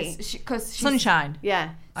vitamin D. Because sunshine.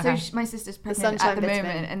 Yeah. So my sister's pregnant at the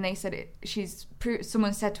moment, and they said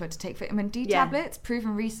someone said to her to take vitamin D tablets.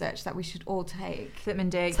 Proven research that we should all take vitamin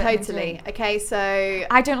D. Totally. Okay, so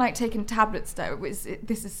I don't like taking tablets though. This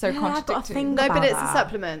is so contradictory. No, but it's a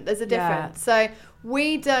supplement. There's a difference. So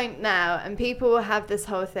we don't now, and people have this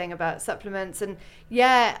whole thing about supplements, and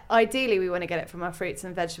ideally we want to get it from our fruits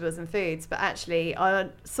and vegetables and foods, but actually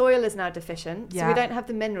our soil is now deficient, so we don't have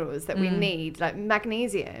the minerals that we need, like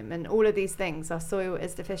magnesium and all of these things. Our soil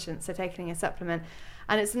is deficient, so taking a supplement,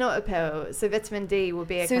 and it's not a pill, so vitamin D will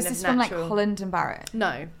be a kind of natural. So is this from like Holland and Barrett?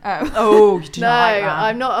 No. Oh, you do not like that.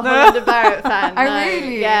 I'm not a Holland and Barrett fan. Oh,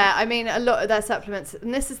 really? Yeah, I mean, a lot of their supplements,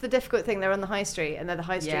 and this is the difficult thing, they're on the high street, and they're the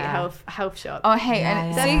high street health shop. Oh, hey,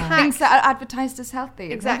 and things that are advertised as healthy.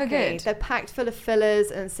 It's exactly. Never good. They're packed full of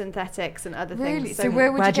fillers and synthetics and other things. So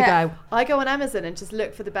where'd you go? I go on Amazon and just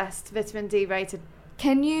look for the best vitamin D rated.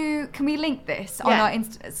 Can we link this on our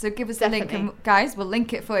Insta? So give us the link, and guys, we'll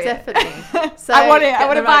link it for you. Definitely. So I want it. I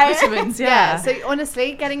want to buy vitamins. So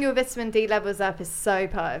honestly, getting your vitamin D levels up is so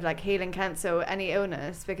part of like healing cancer or any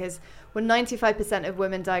illness, because 95% of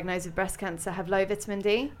women diagnosed with breast cancer have low vitamin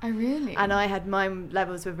D. Oh, really? And I had mine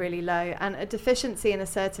levels were really low, and a deficiency in a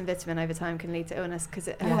certain vitamin over time can lead to illness because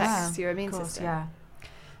it affects your immune system. Yeah.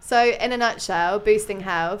 So in a nutshell, boosting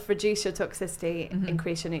health, reduce your toxicity,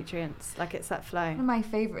 increase your nutrients. Like, it's that flow. One of my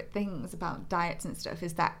favourite things about diets and stuff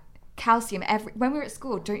is that calcium. When we were at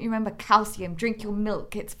school, don't you remember calcium? Drink your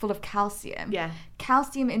milk, it's full of calcium. Yeah.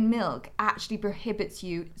 Calcium in milk actually prohibits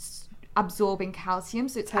you absorbing calcium,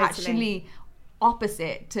 so it's actually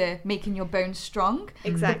opposite to making your bones strong.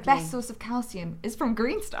 Exactly. The best source of calcium is from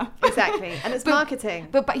green stuff. Exactly. And it's marketing.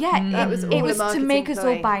 But it was to make us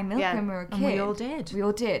all buy milk when we were kids. And we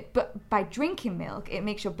all did. But by drinking milk, it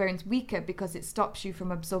makes your bones weaker because it stops you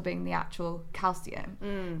from absorbing the actual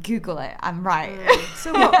calcium. Google it. I'm right.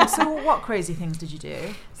 So what crazy things did you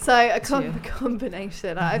do? So a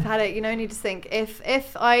combination. I've had it, and you just think,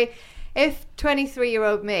 if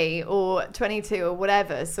 23-year-old me or 22 or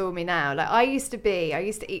whatever saw me now, like I used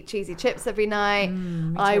to eat cheesy chips every night.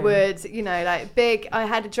 I would, I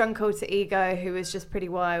had a drunk alter ego who was just pretty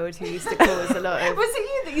wild, who used to cause a lot of... Was it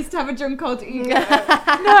you that used to have a drunk alter ego?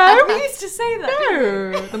 No, we used to say that.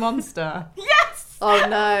 No, the monster. Yes! Oh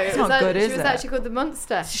no. It's not good, is it? She was actually called the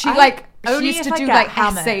Monster. She used to do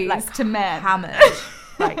essays to men. Hammered.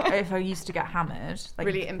 Like, if I used to get hammered, like,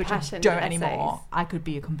 really impassioned, which I don't anymore, I could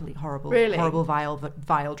be a complete horrible,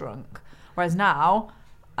 vile drunk. Whereas now,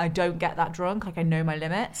 I don't get that drunk. Like, I know my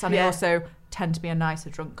limits, and I also tend to be a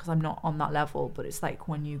nicer drunk because I'm not on that level. But it's like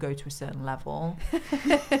when you go to a certain level,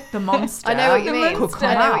 the monster. I know what you mean.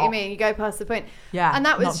 I know what you mean. You go past the point. Yeah, and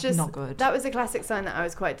that was not good. That was a classic sign that I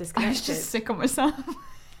was quite disconnected. I was just sick on myself.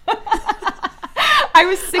 I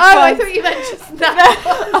was sick Oh, I once. thought you meant just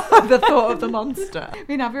now. The thought of the monster.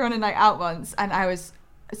 Me and Abby were on a night out once, and I was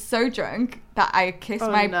so drunk that I kissed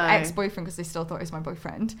my ex-boyfriend because they still thought he was my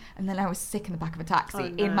boyfriend, and then I was sick in the back of a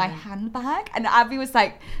taxi in my handbag, and Abby was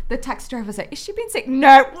like, the taxi driver was like, is she being sick?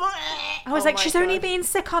 No. I was like, she's only being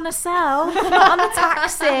sick on herself, not on the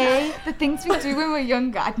taxi. The things we do when we're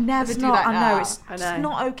younger, I'd never do that I now. know, it's just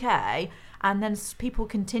not okay. And then people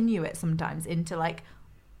continue it sometimes into like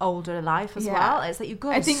older life as well. It's like you've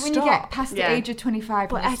got to I think when you get past the age of 25,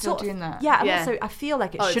 but you're still doing that. Yeah, and also I feel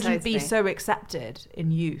like it shouldn't be totally. so accepted in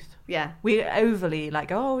youth. Yeah. We overly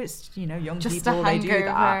like, oh, it's, you know, young Just people, a they do that.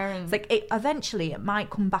 hangover It's like, eventually it might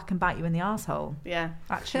come back and bite you in the arsehole. Yeah.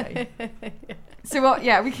 Actually. So what?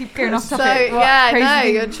 Yeah, we keep going off So topic.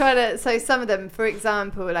 you're trying to. So some of them, for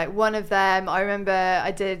example, like one of them, I remember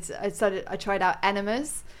I tried out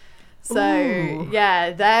enemas. So Ooh.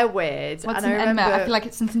 yeah, they're weird. What's and an enema? I feel like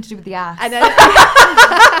it's something to do with the ass. And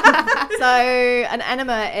so an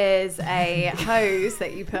enema is a hose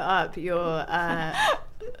that you put up your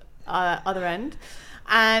other end.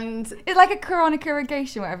 And it's like a chronic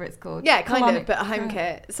irrigation, whatever it's called. yeah, kind of, but a home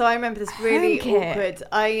kit. So I remember this really awkward.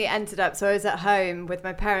 I was at home with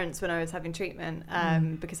my parents when I was having treatment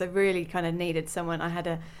because I really kind of needed someone.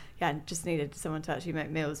 Just needed someone to actually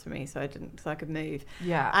make meals for me, so I could move.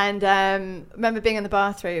 Yeah. And remember being in the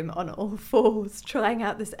bathroom on all fours trying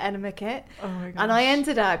out this enema kit. Oh my gosh. And I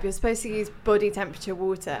ended up, you're supposed to use body temperature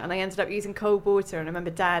water, and I ended up using cold water. And I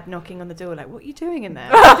remember Dad knocking on the door like, "What are you doing in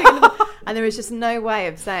there?" And there was just no way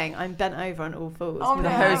of saying I'm bent over on all fours with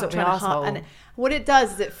the hose up your arsehole. And what it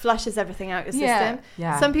does is it flushes everything out your system.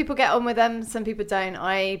 Yeah. Some people get on with them, some people don't.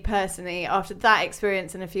 I personally, after that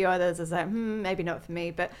experience and a few others, I was like, maybe not for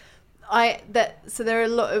me. But so there are a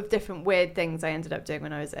lot of different weird things I ended up doing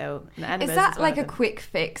when I was ill. And is that like a quick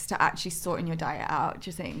fix to actually sorting your diet out, do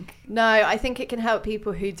you think? No, I think it can help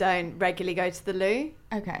people who don't regularly go to the loo.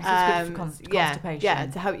 Okay. So it's good for constipation. Yeah,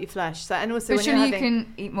 to help you flush. So, and also but surely you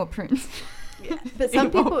can eat more prunes. But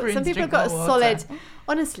some people have got a solid. Water.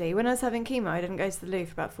 Honestly, when I was having chemo, I didn't go to the loo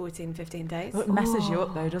for about 14, 15 days. It messes you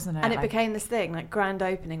up though, doesn't it? And it became this thing, like grand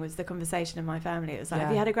opening was the conversation in my family. It was like,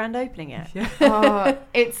 have you had a grand opening yet? Yeah.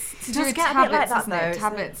 It's to do with get a bit like tablets, that, isn't it? though.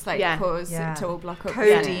 Tablets cause it to all block up.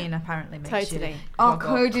 Codeine apparently makes Totally. you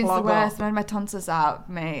Codeine's the worst. When my tonsils out,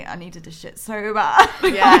 mate, I needed a shit so bad.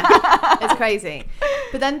 Yeah, it's crazy.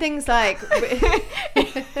 But then things like...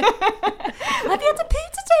 Have you had to poo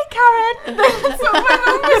today, Karen? That's what my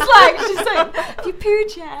mum was like. She's like, have you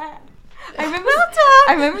pooed yet? I remember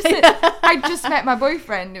I just met my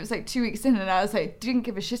boyfriend. It was like 2 weeks in, and I was like, didn't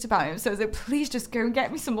give a shit about him. So I was like, please just go and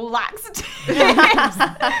get me some laxatives.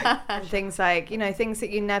 and things like, things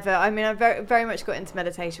that you never... I mean, I very, very much got into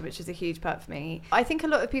meditation, which is a huge part for me. I think a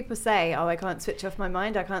lot of people say, I can't switch off my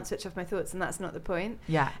mind, I can't switch off my thoughts, and that's not the point.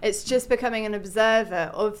 Yeah. It's just becoming an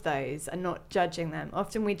observer of those and not judging them.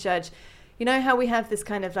 Often we judge... You know how we have this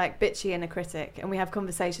kind of like bitchy inner critic, and we have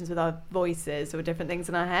conversations with our voices or different things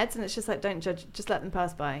in our heads, and it's just like, don't judge, just let them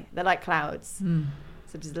pass by. They're like clouds.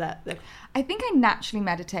 So just let them. I think I naturally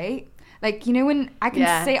meditate. Like, when I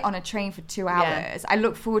can sit on a train for 2 hours, I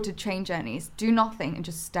look forward to train journeys, do nothing and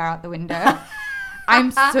just stare out the window. I'm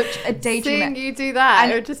such a daydreamer. Seeing you do that,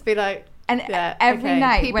 it would just be like... And every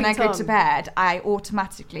night when I go to bed, I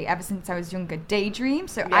automatically, ever since I was younger, daydream.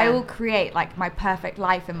 So I will create like my perfect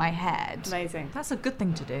life in my head. Amazing. That's a good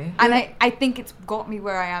thing to do. And I think it's got me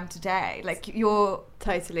where I am today. Like you're...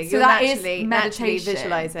 Totally. So you're that naturally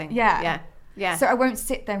visualizing. Yeah. Yeah. So I won't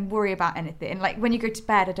sit there and worry about anything. Like when you go to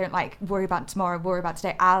bed, I don't like worry about tomorrow, worry about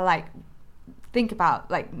today. I'll like think about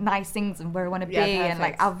like nice things and where I want to be, and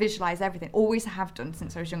like I'll visualize everything. Always have done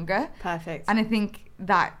since I was younger. Perfect. And I think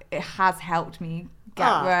that it has helped me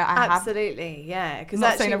get where I have. Absolutely, yeah. Because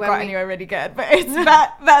not saying I've got anywhere really good, but it's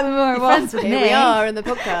better than where I was. Here we are in the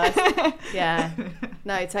podcast. Yeah.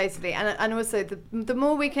 No, totally. And also the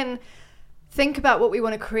more we can think about what we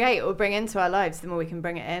want to create or bring into our lives, the more we can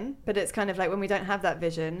bring it in. But it's kind of like when we don't have that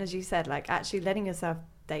vision, as you said, like actually letting yourself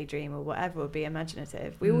daydream or whatever, or be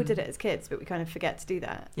imaginative. We all did it as kids, but we kind of forget to do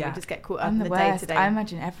that. We just get caught up in the day-to-day. I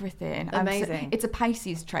imagine everything. Amazing. It's a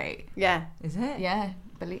Pisces trait. Yeah. Is it? Yeah.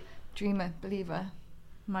 Dreamer, believer.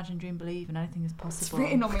 Imagine, dream, believe, and anything is possible. It's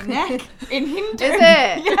written on my neck in Hindu. Is it?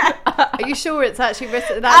 Yeah. Are you sure it's actually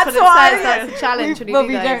written? That's what it says. That's a challenge when you do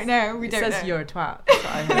we those. don't know. We don't know. It says you're a twat. That's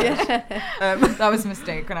what I heard. That was a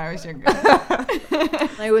mistake when I was younger.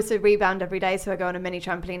 I also rebound every day, so I go on a mini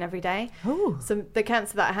trampoline every day. Oh. So the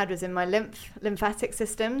cancer that I had was in my lymphatic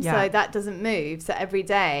system, so that doesn't move. So every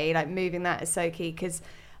day, like moving that is so key because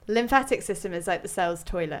Lymphatic system is like the cell's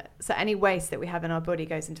toilet. So any waste that we have in our body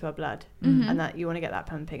goes into our blood, and that you want to get that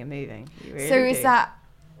pumping and moving. You really So is do. that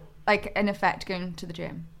like an effect going to the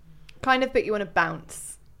gym? Kind of, but you want to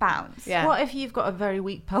bounce. Bounce. Yeah. What if you've got a very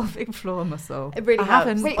weak pelvic floor muscle? It really I helps.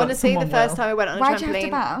 haven't, Wait, but honestly, the someone first will. time I went on a Why do you have to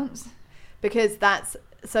trampoline, bounce? because that's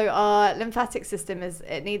so our lymphatic system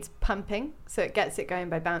it needs pumping, so it gets it going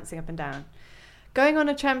by bouncing up and down. Going on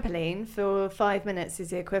a trampoline for 5 minutes is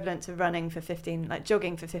the equivalent to running for 15, like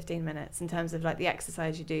jogging for 15 minutes in terms of like the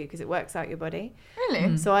exercise you do, because it works out your body.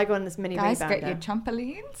 Really? So I go on this mini Guys, rebounder. get your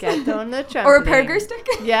trampolines. Get on the trampoline. Or a pogo stick.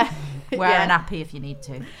 Yeah. Wear Yeah. an appy if you need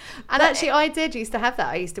to. And actually, I did used to have that.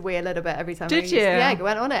 I used to wee a little bit every time. Did I used, you? Yeah, I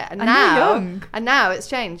went on it. And And you're now, young. and now it's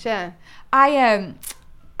changed. Yeah.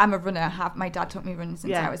 I'm a runner. My dad taught me running since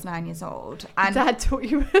Yeah. I was 9 years old, and Dad taught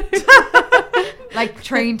you. like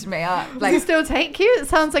trained me up. Does he Like still take you? It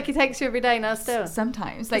sounds like he takes you every day now. Still.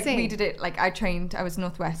 sometimes, like Does he? we did it. Like I trained. I was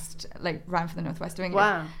Northwest, like ran for the Northwest of England.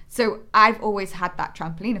 Wow. So I've always had that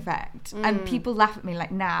trampoline effect, Mm. and people laugh at me.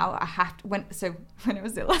 Like now, I have to when I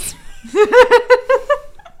was ill last.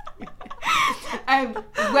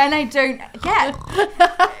 When I don't get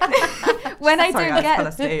when I Sorry, don't I fell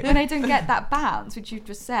asleep. get when I don't get that bounce, which you've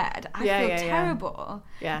just said, I Yeah, feel yeah, yeah. terrible.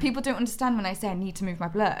 Yeah. People don't understand when I say I need to move my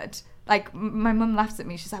blood. Like my mum laughs at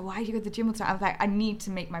me. She's like, "Why do you go to the gym all the time?" I'm like, "I need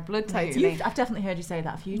to make my blood move." Totally. I've definitely heard you say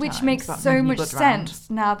that a few times. Which makes about so moving your much blood around. sense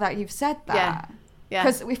now that you've said Yeah. that. Yeah.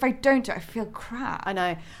 Because if I don't do it, I feel crap. I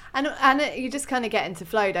know. And you just kind of get into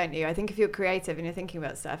flow, don't you? I think if you're creative and you're thinking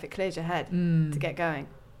about stuff, it clears your head to get going.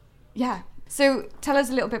 Yeah. So tell us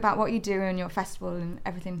a little bit about what you do in your festival and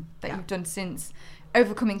everything that Yeah. you've done since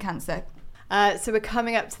overcoming cancer. So we're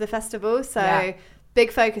coming up to the festival. So Yeah.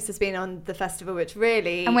 big focus has been on the festival, which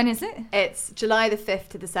really... And when is it? It's July the 5th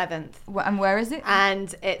to the 7th. And where is it?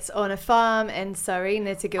 And it's on a farm in Surrey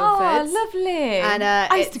near to Oh, Guildford. lovely. And,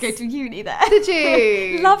 I used to go it's- to uni there. Did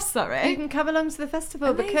you? Love You Surrey. can come along to the festival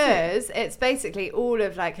Amazing. because it's basically all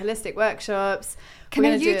of like holistic workshops. Can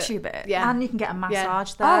We're I gonna do YouTube it? Yeah. And you can get a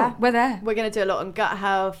massage there. Oh, we're there. We're going to do a lot on gut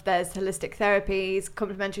health. There's holistic therapies,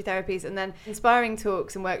 complementary therapies, and then inspiring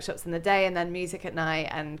talks and workshops in the day, and then music at night,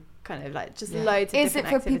 and kind of like just loads of Is it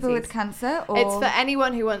different for people with activities. cancer? Or? It's for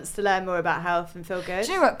anyone who wants to learn more about health and feel good.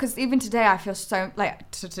 Do you know what? Because even today, I feel so like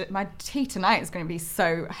my tea tonight is going to be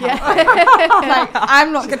so healthy. Yeah. Like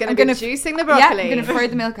I'm not She's going going to to be juicing the Yeah, broccoli. I'm going to throw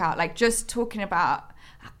the milk out. Like just talking about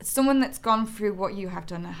someone that's gone through what you have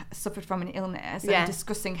done, suffered from an illness, Yeah. and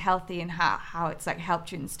discussing healthy and how it's like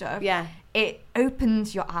helped you and stuff. Yeah. It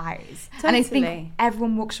opens your eyes. And I think Totally.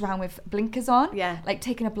 everyone walks around with blinkers on. Yeah. Like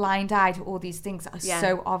taking a blind eye to all these things that are Yeah.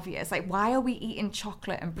 so obvious. Like why are we eating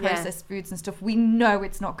chocolate and Yeah. processed foods and stuff? We know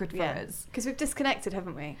it's not good for Yeah. us. Because we've disconnected,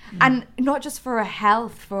 haven't we? And not just for our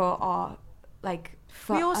health, for our like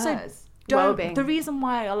for We also us. Well-being. The reason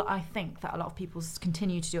why I think that a lot of people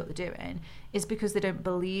continue to do what they're doing is because they don't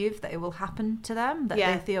believe that it will happen to them. That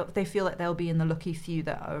Yeah. they feel like they'll be in the lucky few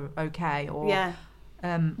that are okay, or Yeah.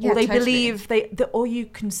 Yeah, or they totally. believe or you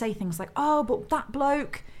can say things like, "Oh, but that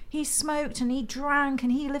bloke, he smoked and he drank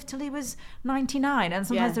and he lived till he was 99," and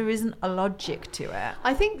sometimes Yeah. there isn't a logic to it.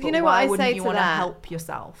 I think, you But know what why I wouldn't say you to wanna that? help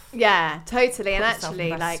yourself? Yeah, totally. And Put yourself in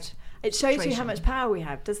actually, the like, best it shows you how situation. much power we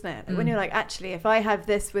have, doesn't it? Like, when you're like, actually, if I have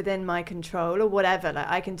this within my control or whatever, like,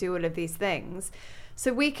 I can do all of these things.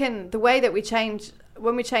 So we can, the way that we change,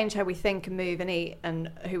 when we change how we think and move and eat and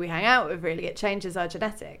who we hang out with, really, it changes our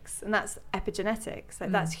genetics. And that's epigenetics.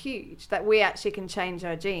 Like, that's huge, that we actually can change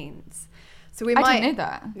our genes. So we I might, didn't know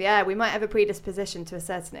that. yeah, we might have a predisposition to a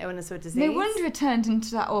certain illness or disease. No wonder it turned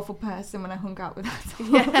into that awful person when I hung out with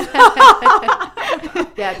that.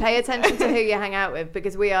 Yeah, pay attention to who you hang out with,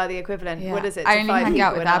 because we are the equivalent. Yeah. What is it? I to only 5 hang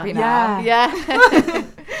out people with in our- Abby now. Yeah.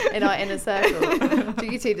 In our inner circle. Do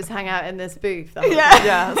you two just hang out in this booth? the whole time?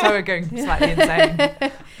 Yeah, that's why we're going slightly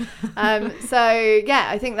insane. So yeah,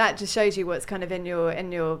 I think that just shows you what's kind of in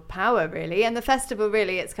your power, really. And the festival,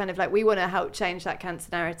 really, it's kind of like we want to help change that cancer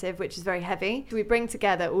narrative, which is very heavy. We bring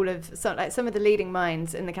together all of some of the leading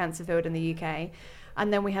minds in the cancer field in the UK.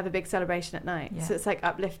 And then we have a big celebration at night. Yeah. So it's like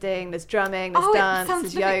uplifting, there's drumming, there's Oh, dance, it there's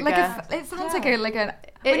sounds yoga. it sounds Yeah. like an.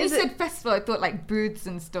 It When you is said festival, I thought like booths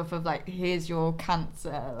and stuff of like, here's your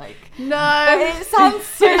cancer, like. No. It sounds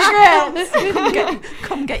so shit.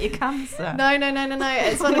 Come get your cancer. No.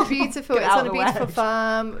 It's on a beautiful. Get It's out on a the beautiful way.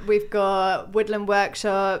 farm. We've got woodland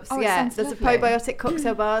workshops. Oh, it yeah, sounds there's lovely. a probiotic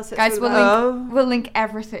cocktail bar. So it's Guys, all we'll about- link, we'll link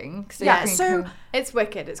everything. So Yeah, you can so- go. It's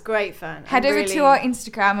wicked. It's great fun. Head and over really, to our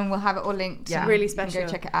Instagram and we'll have it all linked. Yeah. and Really you can special.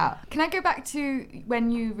 go check it out. Can I go back to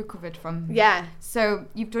when you recovered from? Yeah, So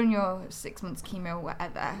you've done your 6 months chemo, or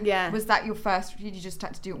whatever. Yeah. Was that your first? Did you just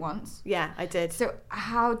had to do it once? yeah, I did. So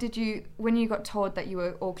how did you, when you got told that you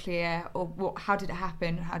were all clear, or how did it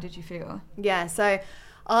happen? How did you feel? Yeah, so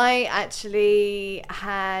I actually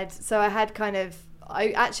I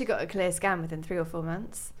actually got a clear scan within 3 or 4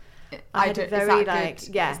 months. I had a very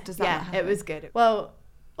it was good. Well,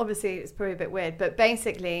 obviously it's probably a bit weird, but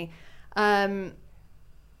basically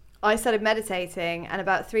I started meditating, and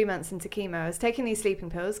about 3 months into chemo, I was taking these sleeping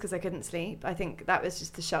pills because I couldn't sleep. I think that was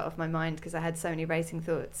just to shut off my mind because I had so many racing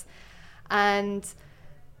thoughts. And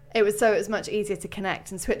it was much easier to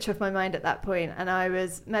connect and switch off my mind at that point. And I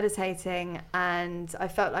was meditating, and I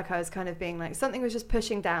felt like I was kind of being like, something was just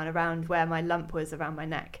pushing down around where my lump was around my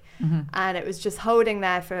neck. Mm-hmm. And it was just holding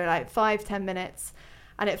there for like 5-10 minutes.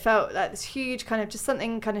 And it felt like this huge kind of just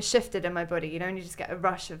something kind of shifted in my body, you know, and you just get a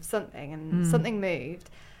rush of something, and something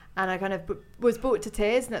moved. And I kind of was brought to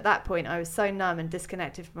tears. And at that point, I was so numb and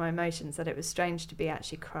disconnected from my emotions that it was strange to be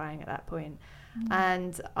actually crying at that point.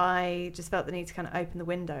 And I just felt the need to kind of open the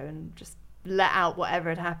window and just let out whatever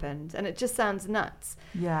had happened. And it just sounds nuts.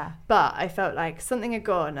 Yeah. But I felt like something had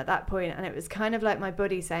gone at that point, and it was kind of like my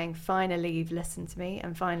body saying, finally you've listened to me,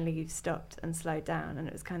 and finally you've stopped and slowed down. And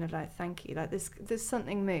it was kind of like, thank you. Like there's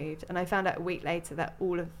something moved. And I found out a week later that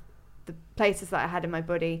all of the places that I had in my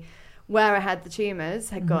body where I had the tumours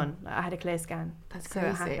had gone. Like, I had a clear scan. That's so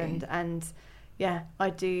crazy. it happened. And yeah, I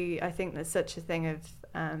think there's such a thing of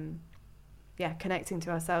connecting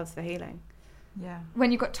to ourselves for healing. Yeah.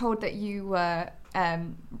 When you got told that you were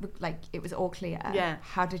like it was all clear,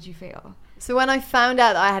 how did you feel? So when I found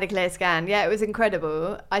out that I had a clear scan, it was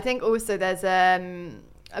incredible. I think also there's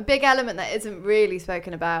a big element that isn't really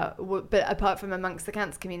spoken about, but apart from amongst the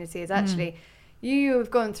cancer community, is actually you have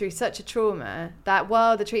gone through such a trauma that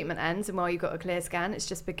while the treatment ends and while you got a clear scan, it's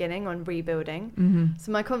just beginning on rebuilding. Mm-hmm.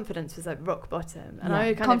 So my confidence was like rock bottom, and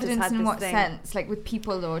I kind confidence of just had in this what thing. sense, like with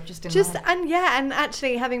people or just in just life? and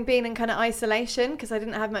actually having been in kind of isolation because I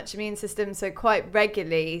didn't have much immune system, so quite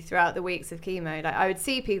regularly throughout the weeks of chemo, like I would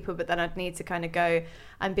see people, but then I'd need to kind of go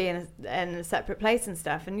and be in a separate place and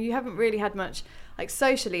stuff, and you haven't really had much like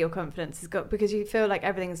socially your confidence has got because you feel like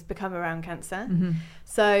everything's become around cancer. Mm-hmm.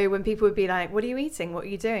 So when people would be like, what are you eating, what are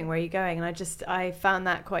you doing, where are you going, and I found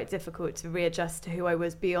that quite difficult to readjust to who I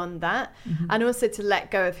was beyond that, and also to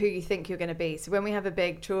let go of who you think you're going to be. So when we have a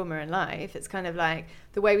big trauma in life, it's kind of like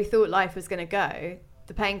the way we thought life was going to go,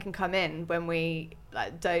 the pain can come in when we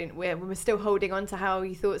like we're still holding on to how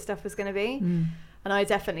you thought stuff was going to be. And I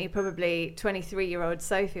definitely, probably 23-year-old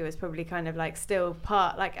Sophie was probably kind of like still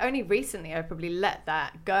part, like only recently I probably let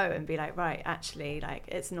that go and be like, right, actually, like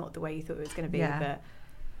it's not the way you thought it was going to be, but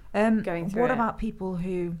going through what it. about people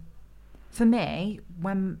who, for me,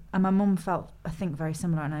 and my mum felt, I think, very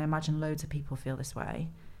similar, and I imagine loads of people feel this way,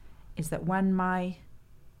 is that when my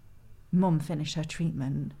mum finished her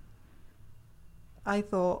treatment, I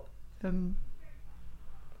thought,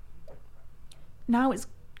 now it's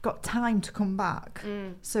got time to come back.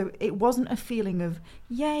 So it wasn't a feeling of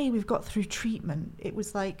yay, we've got through treatment. It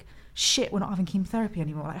was like, shit, we're not having chemotherapy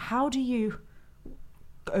anymore. Like, how do you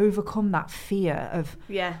overcome that fear of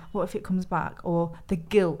what if it comes back, or the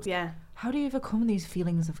guilt? How do you overcome these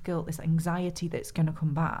feelings of guilt, this anxiety that's going to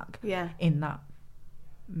come back in that,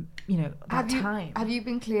 you know, that time? Have you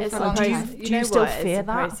been clear It's for a long time? Do you still fear that?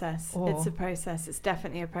 Process. It's a process. It's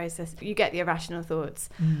definitely a process. You get the irrational thoughts.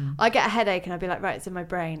 I get a headache and I'll be like, right, it's in my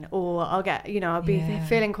brain. Or I'll get, I'll be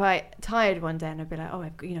feeling quite tired one day and I'll be like, oh,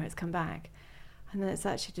 it's come back. And then it's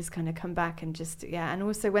actually just kind of come back and just, And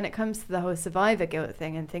also when it comes to the whole survivor guilt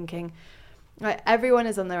thing and thinking, like, everyone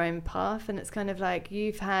is on their own path, and it's kind of like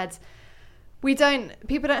people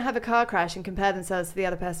don't have a car crash and compare themselves to the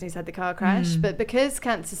other person who's had the car crash, but because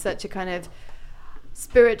cancer is such a kind of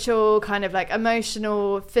spiritual, kind of like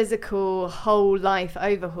emotional, physical, whole life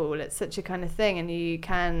overhaul, it's such a kind of thing, and you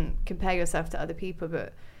can compare yourself to other people,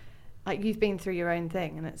 but like you've been through your own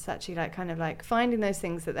thing, and it's actually like kind of like finding those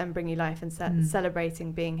things that then bring you life and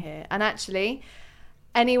celebrating being here. And actually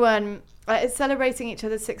anyone celebrating each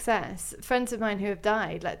other's success. Friends of mine who have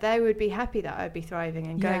died, like they would be happy that I'd be thriving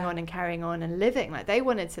and going on and carrying on and living like they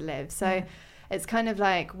wanted to live. So it's kind of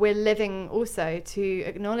like we're living also to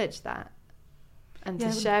acknowledge that and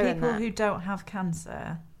to share in that. People who don't have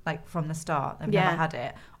cancer, like from the start, they've never had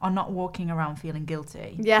it, are not walking around feeling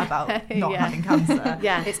guilty about not having cancer.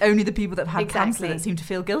 It's only the people that have had cancer that seem to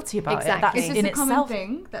feel guilty about it. That's is this in a itself common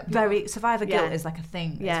thing that people... survivor guilt is like a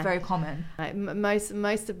thing. It's very common. Like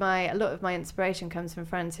a lot of my inspiration comes from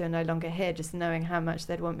friends who are no longer here, just knowing how much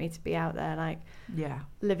they'd want me to be out there, like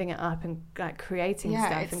living it up and like creating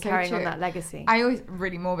stuff and carrying on that legacy. I always,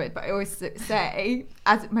 really morbid, but I always say,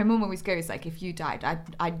 as my mum always goes, like, if you died,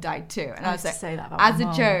 I'd die too. And I was like, say that as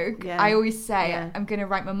a joke, I always say I'm going to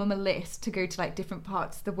write my mum a list to go to like different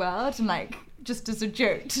parts of the world and like just as a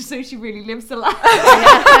joke, so she really lives a life.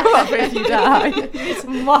 If you die.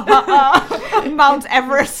 Mount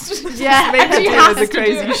Everest. Yeah. Make her She do has the to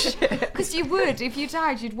crazy do it. shit. Because you would, if you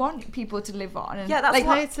died, you'd want people to live on. And, Yeah, that's like,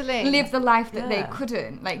 what- Totally. live the life that they Yeah.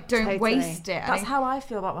 couldn't. Like, don't Totally. waste it. That's And how I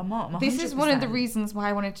feel about my mum. this is one of the 100%. reasons why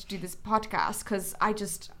I wanted to do this podcast, because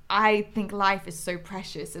I think life is so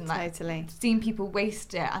precious, and like Totally. seeing people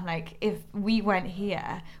waste it, and like if we weren't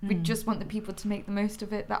here, we'd just want the people to make the most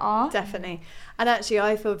of it that are. Definitely. And actually,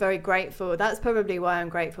 I feel very grateful. That's probably why I'm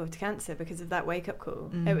grateful to cancer, because of that wake-up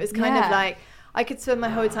call. It was kind of Yeah. like, I could spend my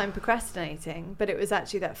whole time procrastinating, but it was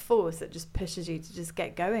actually that force that just pushes you to just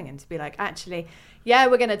get going and to be like, actually, yeah,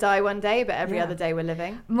 we're going to die one day, but every Yeah. other day we're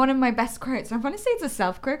living. One of my best quotes, I'm going to say it's a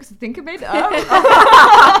self-quote because I think I made it up.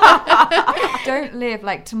 Don't live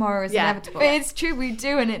like tomorrow is Yeah. inevitable. But it's true, we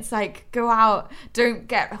do, and it's like, go out, don't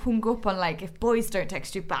get hung up on like if boys don't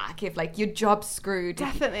text you back, if like your job's screwed.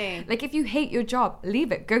 Definitely. Like if you hate your job,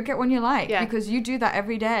 leave it. Go get one you like, Yeah. because you do that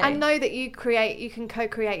every day. And know that you can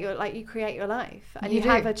co-create you create your life, and You you do.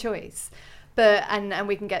 have a choice. But and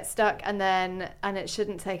we can get stuck, and it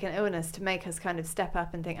shouldn't take an illness to make us kind of step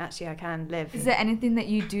up and think, actually, I can live. Is there anything that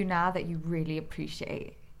you do now that you really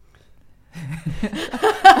appreciate?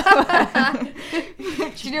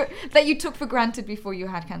 Do you know, that you took for granted before you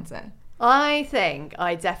had cancer? I think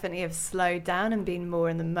I definitely have slowed down and been more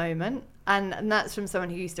in the moment. And that's from someone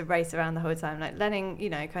who used to race around the whole time, like letting,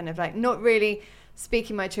 kind of like not really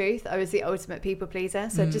speaking my truth. I was the ultimate people pleaser.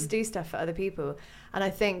 So just do stuff for other people. And I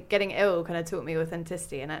think getting ill kind of taught me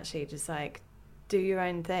authenticity and actually just like do your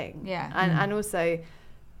own thing. Yeah. And also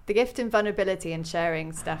the gift and vulnerability and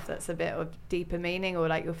sharing stuff that's a bit of deeper meaning, or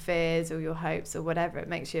like your fears or your hopes or whatever. It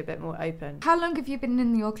makes you a bit more open. How long have you been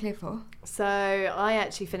in the all clear for? So I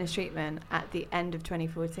actually finished treatment at the end of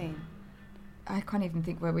 2014. I can't even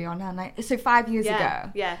think where we are now. Like, so 5 years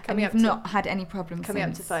ago. Yeah, And you've not had any problems coming up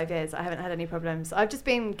since. to 5 years. I haven't had any problems. I've just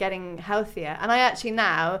been getting healthier. And I actually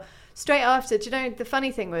now, straight after, do you know, the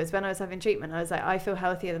funny thing was when I was having treatment, I was like, I feel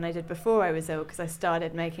healthier than I did before I was ill, because I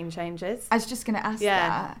started making changes. I was just going to ask Yeah.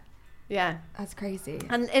 that. Yeah. That's crazy.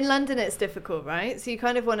 And in London, it's difficult, right? So you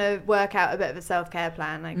kind of want to work out a bit of a self-care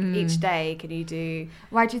plan. Like each day, can you do...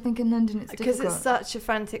 Why do you think in London it's difficult? Because it's such a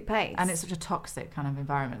frantic pace. And it's such a toxic kind of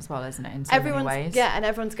environment as well, isn't it? In so many ways. Yeah, and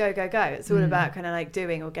everyone's go. It's all about kind of like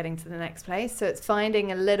doing or getting to the next place. So it's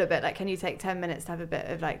finding a little bit, like, can you take 10 minutes to have a bit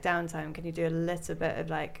of like downtime? Can you do a little bit of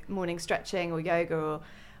like morning stretching or yoga or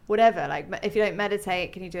whatever? Like, if you don't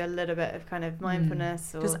meditate, can you do a little bit of kind of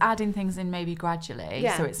mindfulness? Or Just adding things in maybe gradually.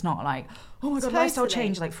 Yeah. So it's not like, oh my God, lifestyle Totally.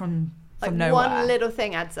 change like from like nowhere. one little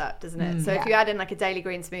thing adds up, doesn't it? So Yeah. if you add in like a daily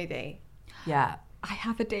green smoothie, Yeah. I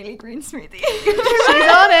have a daily green smoothie. she's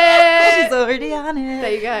on it. She's already on it.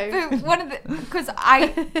 There you go. But one of the, because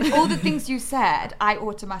all the things you said, I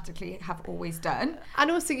automatically have always done.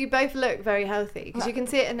 And also, you both look very healthy, because you can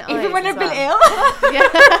see it in the eyes. Even when as I've been well. ill.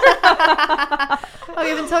 Yeah. Oh,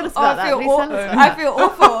 you haven't told us about I that. feel Please tell us awful. about I that. feel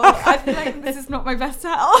awful. I feel like this is not my best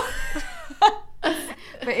self.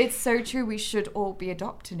 But it's so true. We should all be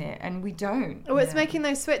adopting it, and we don't. Well, it's making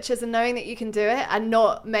those switches and knowing that you can do it and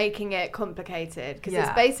not making it complicated, because it's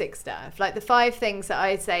Yeah. basic stuff. Like the 5 things that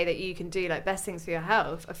I say that you can do, like best things for your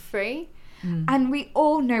health, are free. And we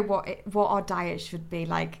all know what our diet should be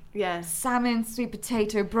like. Yeah. Salmon, sweet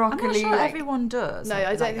potato, I'm broccoli. not sure like, everyone does. No,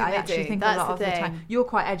 I don't think I they actually do. think That's a lot the of the thing. time you're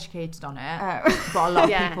quite educated on it, Oh. but a lot of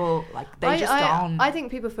Yeah. people they just don't. I think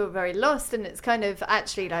people feel very lost, and it's kind of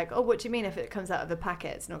actually like, oh, what do you mean if it comes out of a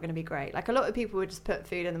packet, it's not going to be great? Like a lot of people would just put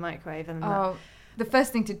food in the microwave and Oh, the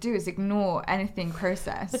first thing to do is ignore anything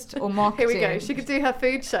processed or here marketing. we go. She could do her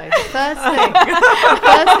food show. The first thing, the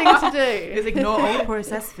first thing to do is ignore all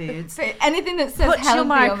processed foods. So anything that says Put healthy your on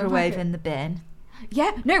the microwave packet. in the bin.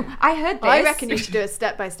 Yeah, no, I heard this. I reckon you should do a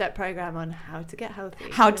step-by-step program on how to get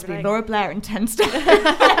healthy. How to be Laura Blair in 10 steps.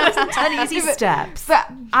 10 easy steps.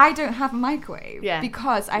 But I don't have a microwave Yeah.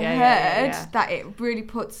 because I Yeah, heard yeah. that it really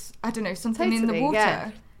puts, I don't know, something in the Totally, water.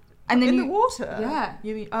 yeah. And then In you, the water? Yeah.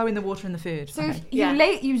 You mean, in the water in the food. So Okay. if Yeah.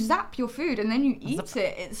 you zap your food and then you eat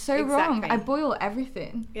it. It's so wrong. Exactly. I boil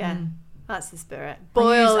everything. Yeah, that's the spirit. I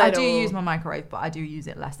Boil it do all. use my microwave, but I do use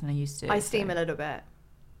it less than I used to. I steam a little bit.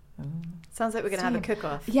 Oh. Sounds like we're going to have a Steam.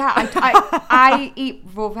 cook-off. Yeah, I eat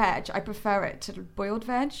raw veg. I prefer it to boiled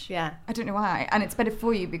veg. Yeah. I don't know why. And it's better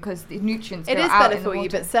for you because the nutrients It go is out better in the for you,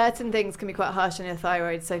 water. but certain things can be quite harsh on your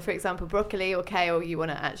thyroid. So, for example, broccoli or kale, you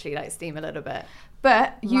want to actually like steam a little bit.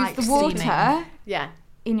 But use Like the water steaming. Yeah,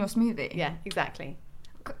 in your smoothie. yeah, exactly.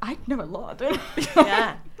 I know a lot, don't I?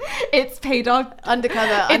 Yeah. It's paid off.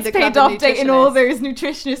 Undercover dating all those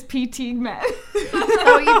nutritionist PT men. That's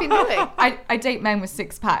what you've been doing. I date men with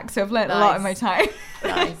 6-packs, so I've learnt a lot in my time.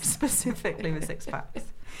 Nice. Specifically with 6-packs.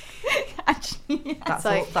 Actually, yeah. That's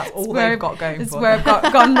all they've got going for It's where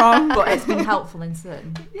I've gone wrong. But it's been helpful in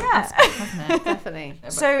certain aspects, hasn't it? Definitely.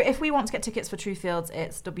 So if we want to get tickets for Truefields,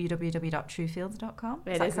 it's www.truefields.com.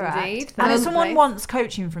 It is correct? indeed. And if That's someone nice. wants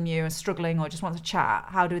coaching from you and struggling or just wants to chat,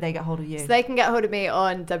 how do they get hold of you? So they can get hold of me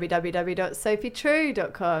on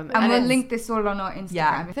www.sophietrue.com. And we'll it's- link this all on our Instagram.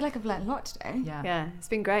 Yeah. I feel like I've learnt a lot today. Yeah, it's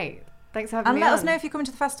been great. Thanks for having And me let on. us know if you're coming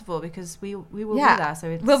to the festival because we will be Yeah. there. So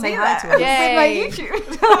We'll say be hi there. to us. Yay. With my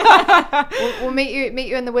YouTube. We'll meet you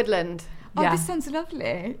in the woodland. Oh, Yeah. this sounds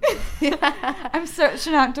lovely. I'm such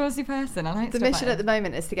an outdoorsy person. I like The stuff mission like at the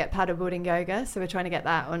moment is to get paddleboarding yoga, so we're trying to get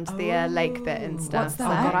that onto the lake bit and stuff. What's Oh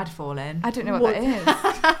that? God, I'd fall in. I don't know what that is.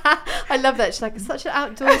 I love that. She's like such an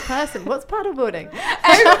outdoors person. What's paddleboarding?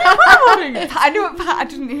 Paddleboarding. I know what I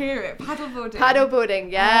didn't hear it. Paddleboarding.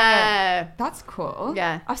 Paddleboarding, yeah. That's cool.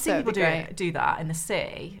 Yeah. I've seen so it'd people be great. do that in the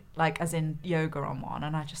sea, like as in yoga on one,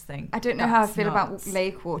 and I just think I don't know how I that's feel nuts. about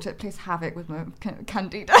lake water. It plays havoc with my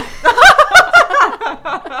candida.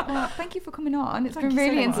 Well, thank you for coming on. It's Thank been you so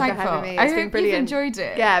really much. Thank you for insightful. having me. I It's been hope brilliant. you've enjoyed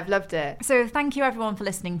it. Yeah, I've loved it. So thank you everyone for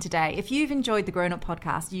listening today. If you've enjoyed the Grown Up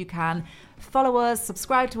Podcast, you can follow us,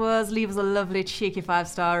 subscribe to us, leave us a lovely cheeky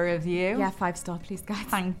 5-star review. Yeah, 5-star, please, guys.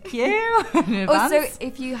 Thank you. in Also, advance.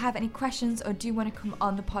 if you have any questions or do want to come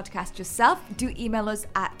on the podcast yourself, do email us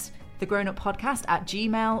at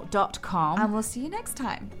thegrounuppodcast@gmail.com. and we'll see you next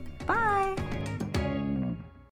time. Bye.